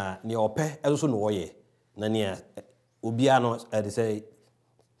na ne ope so no woye na ne obia no ede se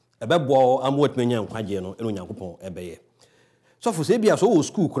ebebo amwotmenya nkwaje no Onyankopon ebeye so for say bia so wo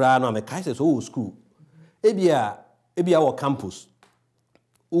school kura no me kai se so wo school ebia wo campus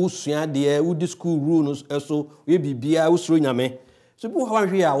usua de udi school rules so we bibia usuro nyame so bi ho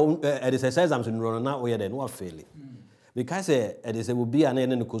hwe a ede se exams no na wo ye de no fail because ede se obi a na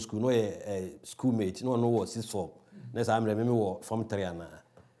ne ko school no ye schoolmate no wo 6 form na sa amre me wo form 3 na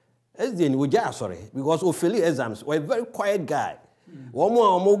SDN ni wo ja sorry because o fail exams we very quiet guy wo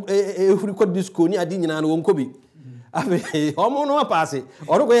mo ehuri ko disco ni adi nyina no wo nkobi abe omo no pass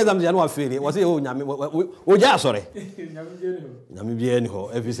oro ko exams ya no fail wo say o nyame wo ja sorry nyame bi eni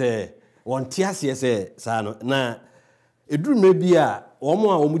ho efi say won tiase say sa no na eduru me bi a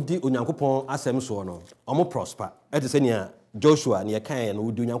omo a omo di Onyankopon asem so no omo prosper ete se nia Joshua ne kan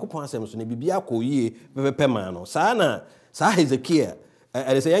no di Onyankopon asem so ne bibia akoyie pepepe man no sa na sa Hezekiah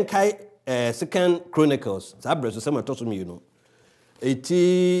ete se yankai 2 Chronicles sa breso se matoso mi no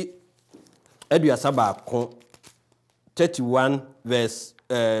eti Edua Saba kon 31 verse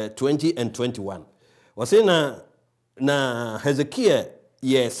 20 and 21 wase na Hezekiah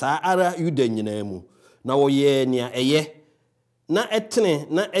ye sa ara Yuda nyina mu na wo ye nia eye na etene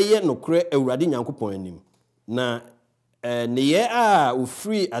na eye nokre Awurade Nyankopon anim na ne ye a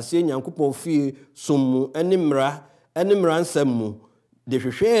ofri ase Nyankopon fie somu animra nsam mu de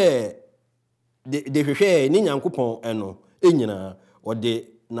hwehwe ni Nyankopon eno enyina ode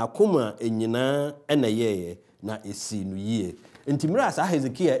nakoma enyina ena yeye na esi no yie ntimira sa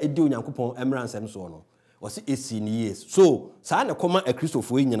Hezekiah edi Onyankopon emra nsam so no wose esi no yie so sa na koma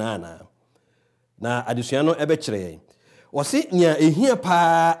akristofo enyina na adesua no ebe kire wose nia ehia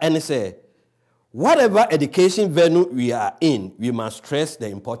pa ene say whatever education venue we are in we must stress the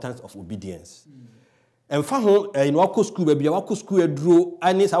importance of obedience emfa ho in wako school ba bia wako school aduro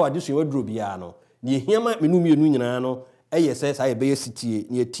ani sa wadesua aduro bia no ne ehia ma menum yenu nyina no eye say sa ebe sitie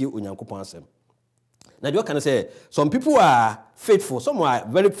ne etie Onyankopon asem na do can say some people are faithful, some are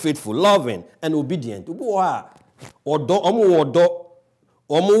very faithful, loving and obedient. Obo a odo omo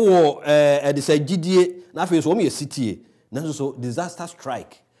wo de say gidie na fe so omo ye sitie na so disaster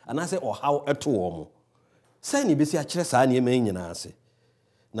strike and I say or how eto omo say ni besi a kire saa ne ma nyina ase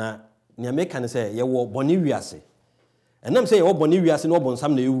na ne me can say ye wo boni wiase enam say ye wo boni wiase no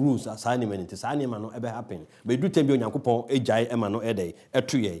bonsam na e rules saa ne ma nti saa ne ma no ebe happen be du tembi Onyankopon ejai ema no ede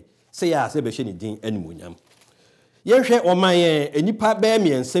eto ye say ya say be hye ne din animonyam ye hwe oman enipa be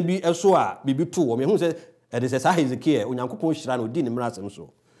miensa bi eso a bibi to wo me hu say ede say sa Hezekiah Onyankopon hyira no di ne mrasem so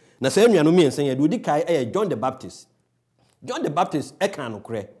na say nuano miensa ye de odi kai John the Baptist e kan no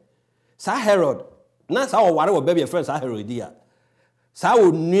kre sa Herod na sa o ware wo be friend sa Herodia sa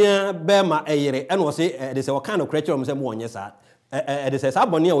o nua be ma eyere e no say ede say wo kan no kre kire mo say mo onye sa ede say sa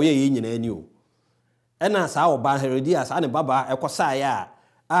bone a wo ye nyina ani o e na sa o ba Herodia sa ne baba ekosa ya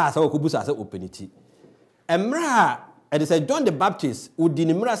sa wakubusa say openity emra ede say John the Baptist odi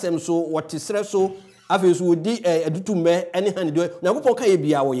ni mrasem so wotisre so afesu odi edutume ene han de Nyankopon kan ye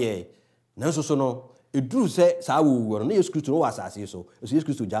bia wo ye nanso so no eduru say sa wo woro na Yesu Kristo no wasase so Yesu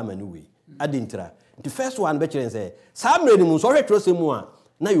Kristo jama no we adintra the first one be kire say sa mreni mu so hwetro mu a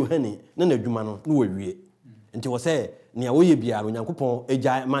na Yohane na nadwuma no no wawie nti wo say nea wo ye bia no Nyankopon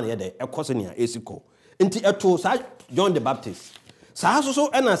eja ma na ye de ekose nea esiko nti eto sa John the Baptist sa so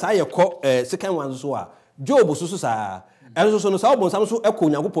ena sa ye ko second one so a Job so sa enso so no sa obonsam so ekọ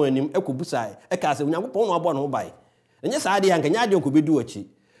Nyankopon anim ekobusa eka se Nyankopon no abo no bai enye sa ade anka nya ade ko bedu achi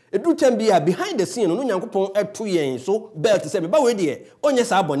edu tem bia behind the scene no Nyankopon eto yen so belt se me ba we de onye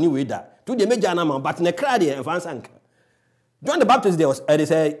sa aboni we da to de meja na ma but ne kra de enfansa nka John the Baptist there was they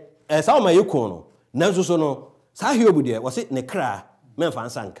say sa o ma yeko no nanso so no sa Hiob de was ne kra me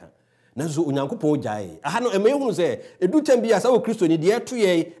enfansa nka nanso Onyankopon jae aha no eme hunu se edu tem bia sa wo Kristo ni de eto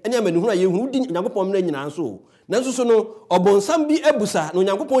ye ene amani hunu ye hunu di Nyankopon mna nyina nso nanso so no obonsam bi ebusa no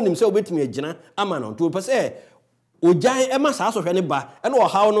Onyankopon nim se obetimi agina ama no to pese ojae ema sa so hwe ne ba ene o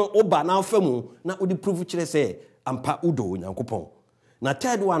haw no oba na afamu na odi prove kire se ampa udo Onyankopon na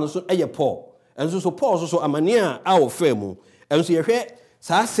third one so eye Paul enso so Paul so amania a ofamu enso ye hwe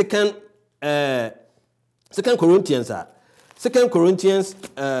sa second Corinthians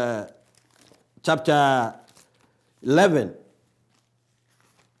chapter 11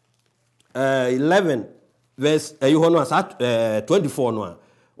 verse 24 no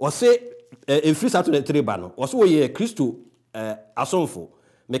o say in free Saturday 3 ba no o so ye Kristo asomfo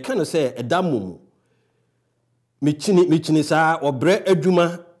me kan say edamom mechini saa obre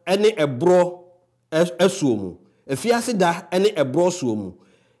adwuma ene ebro asuomu efiase da ene ebro suomu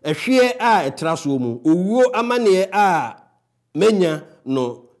ehwe a etra suomu owuo amane a menya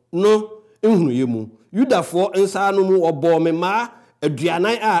no ehunu yemu yudafo nsa no mu obo me ma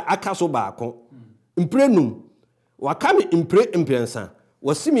aduanan a akaso baako imprenum wakame impre imprensa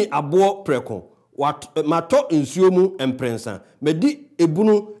wasimi abo preko mato nsuomu emprensa medi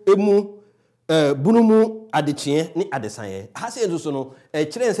ebunu emu bunumu adechie ni adesaye hase enso no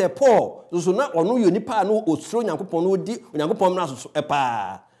kire nse Paul so na ono yo nipa no osuro Nyankopon no di Nyankopon na so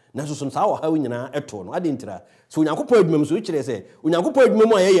epa na so sa wo hawo nyina eto no ade ntira so Nyankopon adwumam so kire se Nyankopon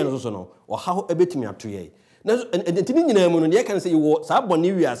adwumam ayeye no so no wo hawo ebetimi atoye na so entimi nyina mu no de kan se wo sa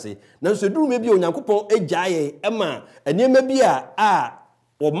bone wiase na so duru me bi Nyankopon agyaye ema eniema bi a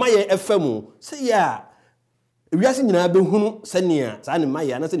wo maye efamu se ya wiase nyina behunu sania saa ne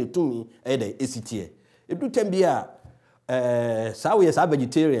maye na se ne tumi eda esitie edu tambia saa we saa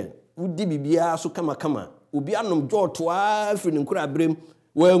vegetarian udi bibia so kama obi anom jotoa afiri nkura brem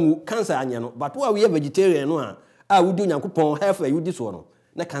wangu cancer anya no but we vegetarian no a udi Onyankopon health udi so no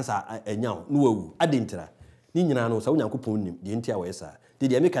na cancer anya no wawu adentira ni nyina no saa Onyankopon nim de ntia we saa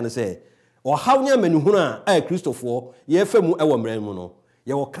de meka ne se o haw nya manuhunu a Kristofo ye famu ewo mran mu no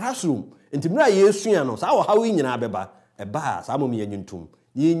ye wo classroom ntimira Yesu no saa o haw nyina beba eba saa mom ye nyuntum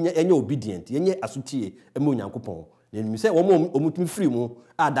yenye obedient yenye asutie ema Onyankopon na nim se wo omutumi free mu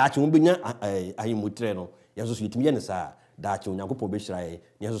a daache wo benya ahimutre no yeso so yetimi ye ne saa daache Onyankopon be hirae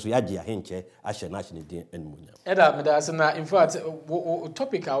yeso so yage ahenche ahye na ahye ne din enmunya eda me da na in fact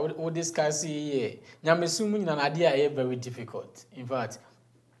topic we discuss here nyamesum nyina na ade a very difficult in fact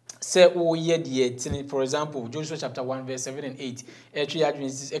say o ye de for example Joshua chapter 1 verse 7 and 8 etwe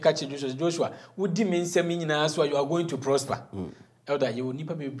adwens ekache Joshua wodi mensem nyina so you are going to prosper elder you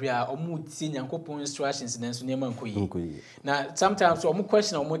nipa bebria omu tie Nyankopon instructions na so nema nkoyi na sometimes omu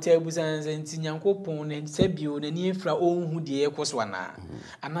question omu table sanze Nyankopon na sebio na ni efra onhu de ekoso na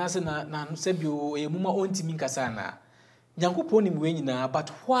anase na sebio emuma ontimi nkasa na Nyankopon ni mwe nyina but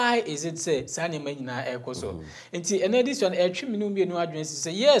why is it say sa ne ma nyina ekoso enti ene this one etwe minu mienu adwensi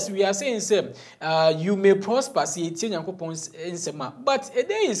say yes we are saying say you may prosper see tie Nyankopon nsema but a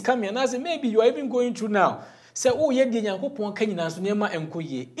day is coming and as maybe you are even going through now. Say, oh, yeah, the Nyankopon kanyina so nema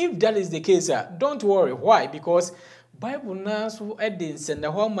enkoye. If that is the case, don't worry. Why? Because Bible now so edin send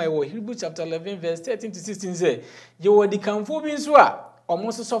the my Hebrews chapter 11 verse 13 to 16 say, you were the kamfo bi so a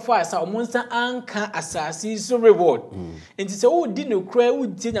almost so far as almost anka asasi so reward. And say, oh, di no kra wo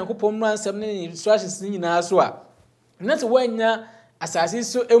di Nyankopon man sam ne instructions nyina so a. Na so wanya asasi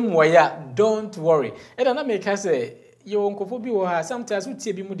so emwoya, don't worry. And na make say, you nkofo bi wo ha sometimes wo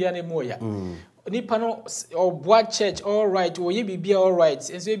tie bi mu dia na emwoya. Nipa no or board church all right or ye be all right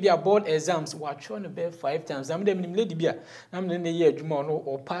and so be a board exams we trying to be 5 times am dem nim lady bia am ne ye adwuma no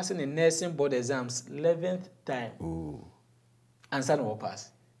or passing the nursing board exams 11th time ansa no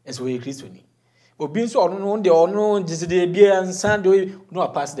pass and so we Christian obi nso ono no de ono giside bia ansa do no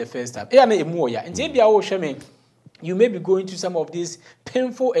pass the first time e na emu oya nti bia wo hwe me you may be going through some of this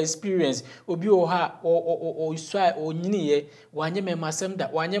painful experience obi oha o iswa o nyiniye wanye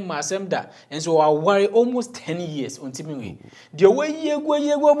memasem da and so I worry almost 10 years ontimi we de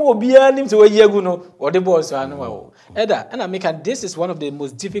wayegu mo obi anim so wayegu no o de boss anu wa eda and I make this is one of the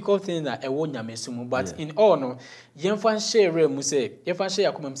most difficult things that ewo nyamesumu but in all no yemfa share mu say yemfa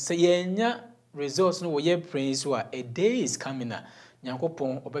share akomam say yenya results no wo ye praying so a day is coming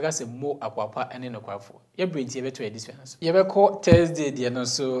Nyankopon obega se mo akwapa ene no kwafo ye brenti ye beto edis fence ye be call Thursday de no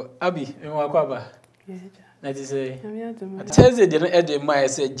so abi me wakwaba na ti say Thursday de no e de my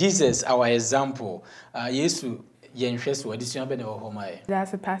say Jesus our example Yesu ye nhwe so edition be na ho mai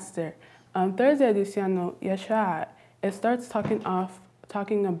that's a pastor Thursday edition no Yeshua it starts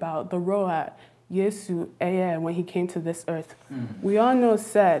talking about the role Yesu when he came to this earth. We all know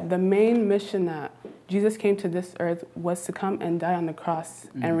said the main mission that Jesus came to this earth was to come and die on the cross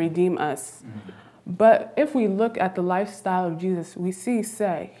and redeem us. But if we look at the lifestyle of Jesus, we see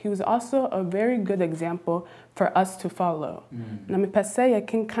he was also a very good example for us to follow. Na me pese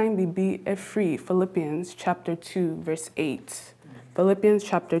can kindly be free Philippians chapter 2 verse 8. Philippians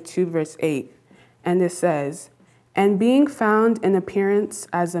chapter 2 verse 8. And it says, "And being found in appearance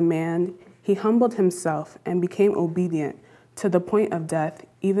as a man, he humbled himself and became obedient to the point of death,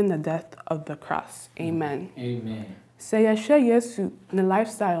 even the death of the cross." Amen. Amen. Say Yeshua Yesu the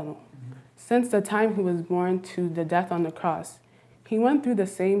lifestyle. Since the time he was born to the death on the cross, he went through the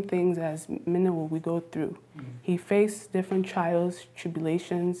same things as many we go through. He faced different trials,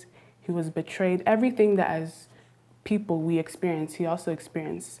 tribulations. He was betrayed. Everything that as people we experience, he also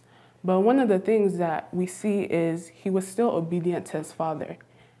experienced. But one of the things that we see is he was still obedient to his father.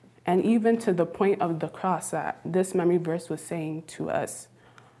 And even to the point of the cross that this memory verse was saying to us.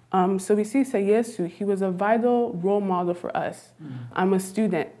 So we see say Yesu, he was a vital role model for us. I'm a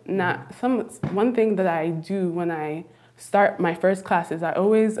student. Now, one thing that I do when I start my first class is I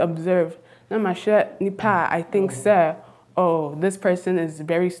always observe. I think, sir, oh, this person is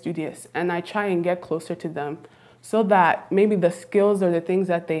very studious. And I try and get closer to them so that maybe the skills or the things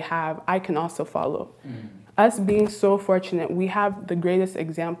that they have, I can also follow. Us being so fortunate, we have the greatest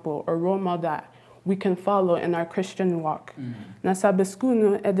example or role model that we can follow in our Christian walk.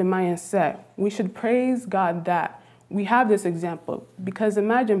 We should praise God that we have this example, because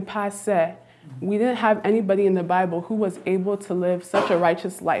imagine past said, we didn't have anybody in the Bible who was able to live such a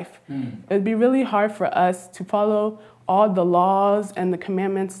righteous life. It would be really hard for us to follow all the laws and the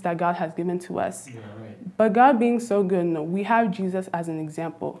commandments that God has given to us. But God being so good, we have Jesus as an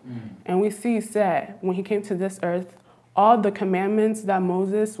example. And we see said, when he came to this earth, all the commandments that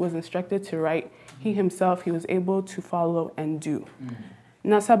Moses was instructed to write, he himself, he was able to follow and do.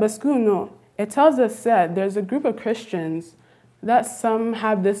 Now, Sabaskuno, it tells us that there's a group of Christians that some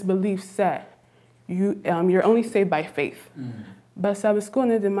have this belief said, you're only saved by faith. But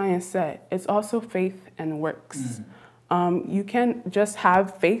Sabaskuno, the Mayan said, it's also faith and works. You can't just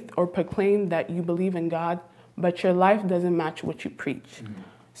have faith or proclaim that you believe in God, but your life doesn't match what you preach.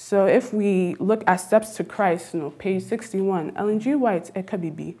 So if we look at Steps to Christ, page 61, Ellen G. White,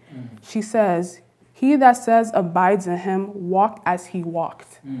 Ekabibi, she says, he that says abides in him, walk as he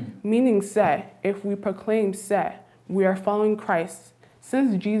walked. Meaning, say, if we proclaim, say, we are following Christ,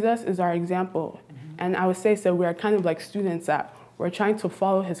 since Jesus is our example, and I would say, so we are kind of like students that we're trying to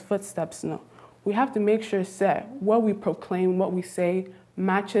follow his footsteps, we have to make sure, say, what we proclaim, what we say,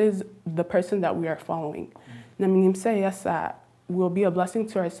 matches the person that we are following. Naminim say, yes, we'll be a blessing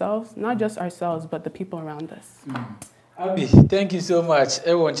to ourselves, not just ourselves, but the people around us. Abi, thank you so much.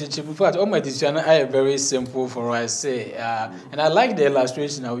 Everyone, before all my decisions are very simple for us. Say, and I like the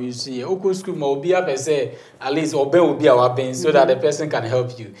illustration how you see. Oko school will be up and say, at least obey will be our pain so that the person can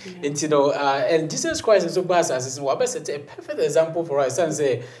help you. And and Jesus Christ is so bad as a perfect example for us. And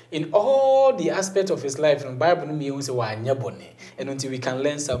say, in all the aspects of his life, in the Bible, we say, and until we can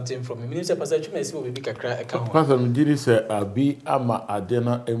learn something from him. Minister Pastor Chumesi will be a Pastor Mjiri say, Abi ama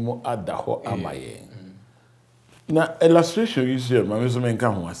adena emo adaho amaye. Na illustration you see, my so men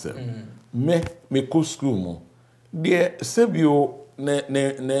kan ho asem. Me ko school mo. De sebio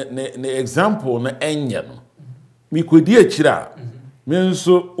ne example na enye no. Me ko di akira. Me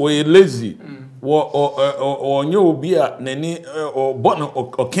nso o lazy. Wo onye obi a nani o bon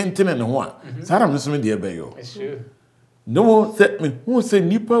o kentene ne ho a. Sara me so me de be yo. No set me who say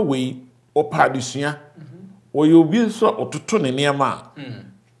nipa we o padusua. O yo bi so ototo ne niam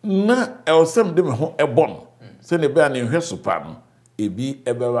na elsem de me ho ebon. Send a ban in her super, a be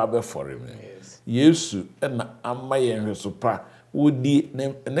ever for him. Yesu and Amay and her super would be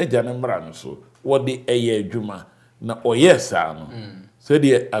Nejan and Branso, what the a juma, na or yes, said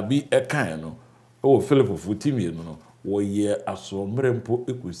ye Abi a kind, oh Philip of Futimiano, or ye a so merempo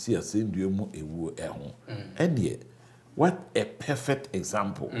equity a send you a woo a home. And yet, what a perfect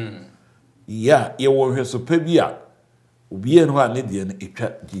example. Yeah, you were her superbia. Be and one Indian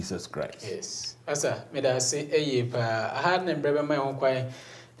a Jesus Christ. Yes. Asa, me da say pa ha na mbrebe my hon kwan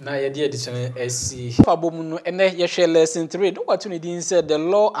na ye de edition AC fabom no ene ye hwe lesson 3 do what need said the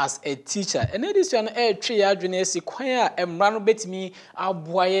law as a teacher ene edition twe ya adwene asi kwan a emra no betimi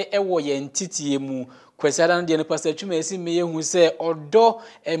aboaye ewo ye ntitie mu kwesada no de no Pastor Chumesi me ye hu se odo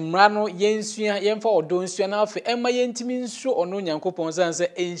emra no yensua yemfa odo nsua na afa ema ye ntimi nso ono Nyankopon san se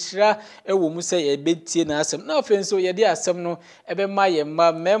enhira ewo mu se ye betie na asem na afa nso ye de asem no ebe ma ye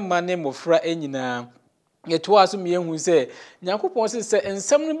memma ne mofra enyina yeto aso me hu se Nyankopon se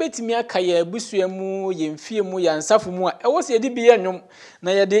ensem no betimi aka ye abusua mu ye mfie mu ya nsafo mu a ewo se ye de bi ye nwom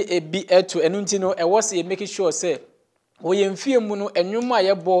na ye de ebi eto enu nti no ewo se ye make sure se wo yemfie mu no enwom a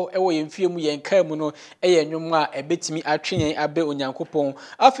yebo ewo yemfie mu yenka mu no enwom a ebetimi atwen abe Onyankopon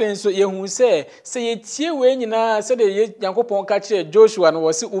afen so yehu se yetie we nyina se de Nyankopon ka kire Joshua no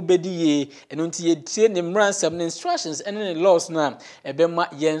wo se ubediye eno nti yetie ne mransam ne instructions and ne laws na ebema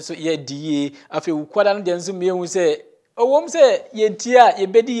yenso ye diye afi ukwada no de nso me yehu se owom se yetia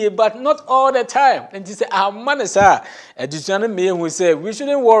yebediye but not all the time and say amane sa edusuane me hu say we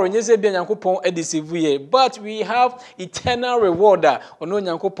shouldn't worry nyese bia Nyankopon edeceive ye but we have eternal reward ono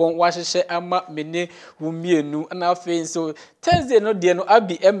Nyankopon wa hyehye ama mene humienu na afen so Thursday no de no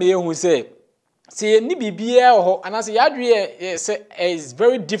abi me hu say say ni bibia ho anase yadwe say is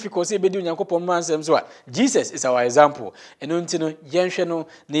very difficult say bedi Onyankopon mansem so Jesus is our example eno nti no yenhwe no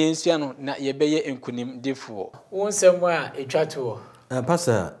na yensua no na yebeye enkunim defo wonsem a etwato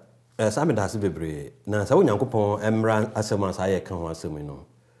pastor Sami da se bebre na sa Onyankopon emra asem asa ye kan ho asem no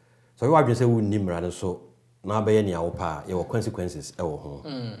so you adwen say wo ni mra no so na abeye ne awopa ye wo consequences e wo ho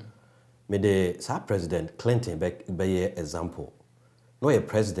me de sa president Clinton be example no ye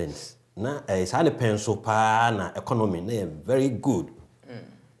president na sa ne pen so pa na economy na very good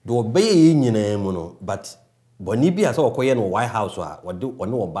do be nyina mu no but boni bia so okoye no White House a wode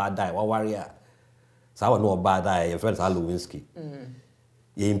one oba dai wa ware a sa one oba dai ye friend sa Lewinsky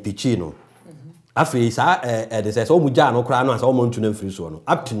ye impeach no afi sa they say so mu ja no kra no asa o mo ntu na free so no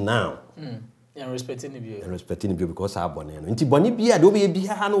up to now and respecting the view because sa boni no nti boni bia de obe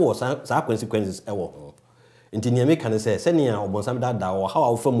bia ha no wo sa consequences e wo ho nti ne me kan say senia obonsam da wo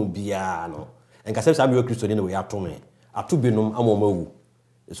how afamu bia no enka se sa me Kristo ne we atome atobinom amomawu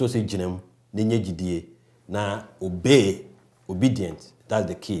so say ginam ne nyagidie na obedient, that's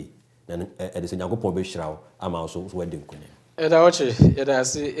the key. Then the Nyankopon be shiraw ama so wedding kunya. Eda wache eda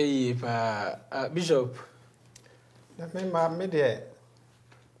se eyi pa bishop. Na me de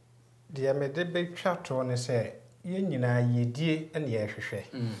me de be twato ne se ye nyina yedie ene ye hwehwe.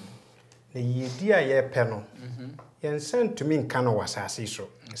 Na yedie a ye pe no. Ye nsantumi nka no wasase so.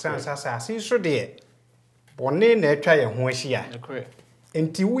 Asase so de bone na atwa ye ho ahia.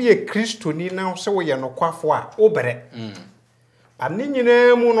 Enti wo ye Kristoni na se wo ye nokwafo a obere. Ane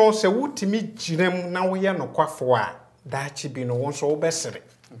nyina mu no se wutimi ginam na wo ye nokwafo a daachi bi no won so wo besere.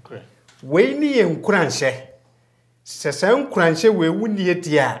 We ni ye nkuranhye. Se nkuranhye we wuni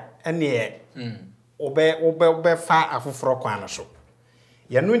edi a ene obe fa afoforo kwan so.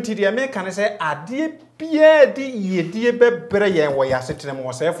 Ye no nti de me kan se ade bia di yedie bebre ye wo ya setrem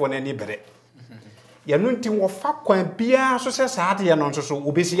wo sefo na ni bere. Ye no nti wo fa kwan bia so se saade ye no so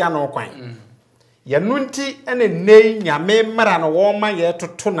obesi ya no kwan. Ye no nti ene nei nyame mara no wo ma ye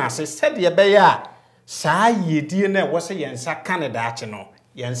toto na se sede ye be ya saa yedie na wo se yensa Canada ache no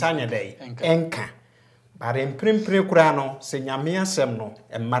yensa nyedai enka bare mprempre kura no se nyame asem no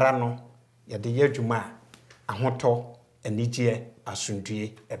emara no ye de ye dwuma ahoto anigye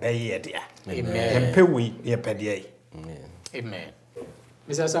asundue ebeye ye dia amen empewi ye pedie amen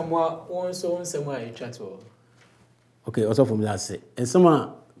Mr. Samuel wonso nsema etwato okay also from that say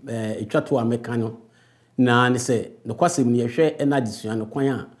ensema etwato ameka no na ne se no kwasem ne yehwe enadisua no kwan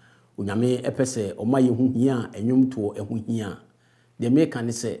a Onyame epese omaye hu hia enwum to ehu hia de make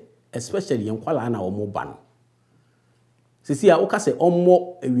ne say especially yenkwala na omo ba no sisi a woka se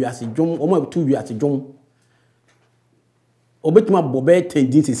ommo ewiase dwom omo abutu wiase dwom obetuma bobe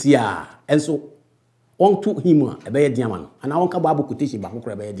tendin sisi a enso on to him a ebe diama no ana wonka bible quotation ba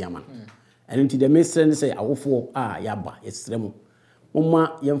kokora ebe diama no eno ti de mesre ne say awofo a yaba yesrem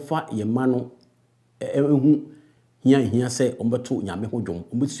momma yemfa yema no ehu hia se ombeto nyame ho dwom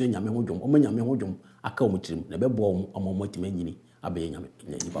ombetu nyame ho dwom omanyame ho dwom aka omutirim na bebo omomotime nyini abe nyame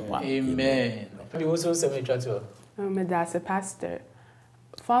ni papa amen we also say etwato as a pastor,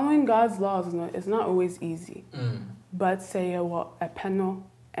 following God's laws is not always easy. But say a panel,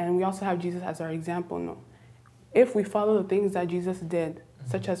 and we also have Jesus as our example. No, if we follow the things that Jesus did,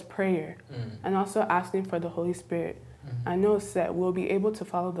 such as prayer, and also asking for the Holy Spirit, I know that we'll be able to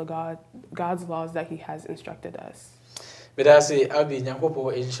follow God's laws that He has instructed us. But I say, I'll be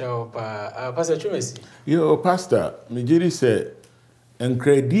Nyankopon inshallah. Pastor Chumesi. Yo, Pastor, Nigeri said,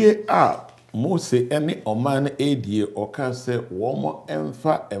 "Encredie a Mose any oman edie oka se womo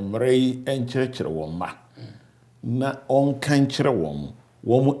emfa emrei enkyerkyere woma na onkankyere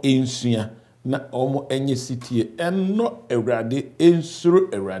womo ensua na omo enye sitie enno Awurade ensuro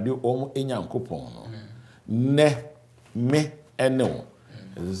Awurade omo enyankopon no ne me ene wo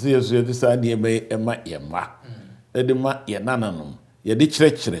zezo de sa de me ema yema edema ye nananom ye de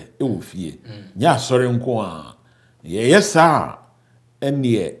kyerkyere e wo fie nya asore nko a ye yesa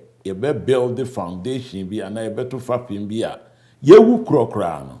ene ye be build the foundation bi ana ye beto fapim bi a ye wu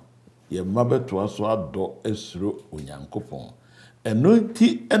krokra no ye mabeto aso ado esuro Onyankopon eno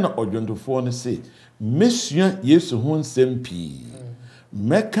nti ena odwondofo no se mesua Yesu ho nsem pi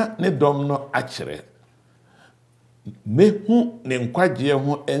meka ne dom no akyere mehu ne nkwagye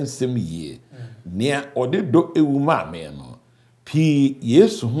ho ensem yie nea ode do ewu ma me no pi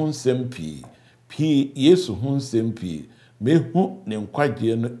Yesu ho nsem pi Yesu ho nsem pi mehu ne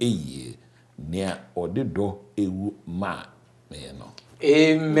nkwagye no eyie nea ode do ewu ma me no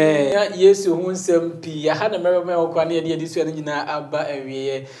amen Yesu hu nsem pi ya ha na mereme okwa na ye disu na nyina aba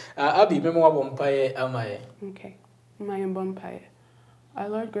awie abi memo wabompaye amaye okay my bompaye Our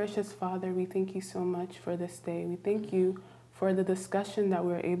Lord gracious Father, we thank you so much for this day. We thank you for the discussion that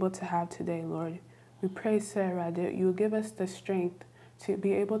we're able to have today, Lord. We pray, Sarah, that you will give us the strength to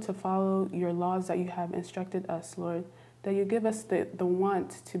be able to follow your laws that you have instructed us, Lord. That you give us the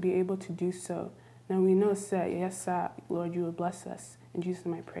want to be able to do so. Now we know, yes, Lord, you will bless us. In Jesus'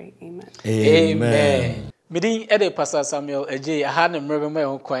 name I pray. Amen. Amen. Midi ede Pastor Samuel eje aha na mmerema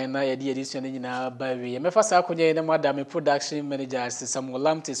e kwan na yede edition nyina ba wi me fa sa akonye ne madam production manager Samuel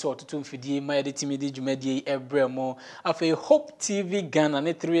Lamte so otutu mfidie ma yede timidi dwumadie ebremo afa Hope TV Ghana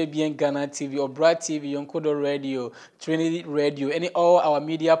ne 3ABN Ghana TV Obra TV Yonkodo Radio Trinity Radio any all our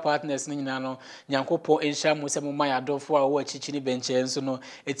media partners ne nyina no nyankopon ensha mo se mo man adofo a wo achichi ni benche enso no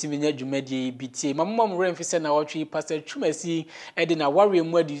etimi nya dwumadie bitie mamam remfi na wotwe Pastor Chumasi ede na warrior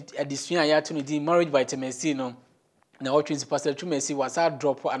mu adisuan ya to no di marriage vitamins no na watching Pastor Chumesi was a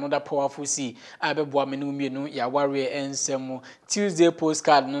drop another powerful see abeboa menu ya warrior ensem Tuesday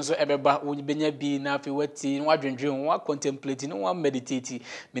postcard no so ebeba wonbenya bi na afi wati no adwendwen wa contemplate no wa meditate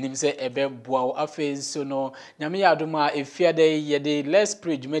menim se ebeboa afi so no nyame ya adoma efiade yede let's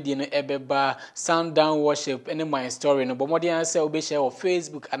pray dwumadi no ebeba sundown worship any my story no bomodian se obe share on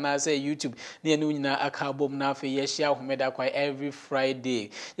Facebook and say YouTube ne enu nyina aka bom na afi ye share homeda kwa every Friday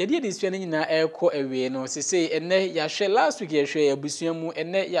yede this nyina eko ewe no se say ene ya last week ye share abusuamu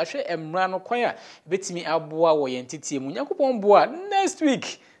ene ya hwe emra no kwan a betimi aboa wo yentiti mu yakopon boa next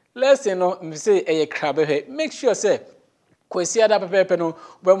week lesson no me say eye krabe he make sure say kwesi ada pepepe no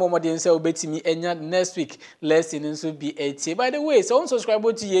bro modern say obetimi enya next week lesson nso be 80. By the way, so subscribe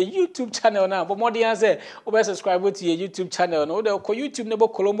to your YouTube channel now but modern say obe subscribe to your YouTube channel no dey ko YouTube nebo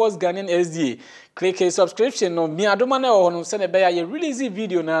Columbus Ghanaian SDA click a subscription no mi adoma na ho no say na be ya release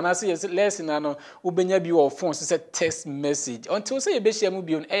video na say lesson na no ubenya bi wo phone so say text message until say be share mu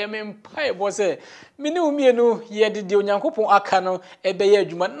bi on empire bo say mini umienu ye de onyankopon aka no ebe ya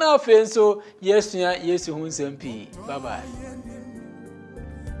adwuma na afa nso yesua yesu hu nsɛmpi bye bye.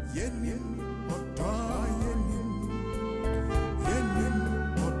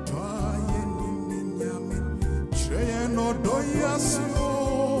 No doy así.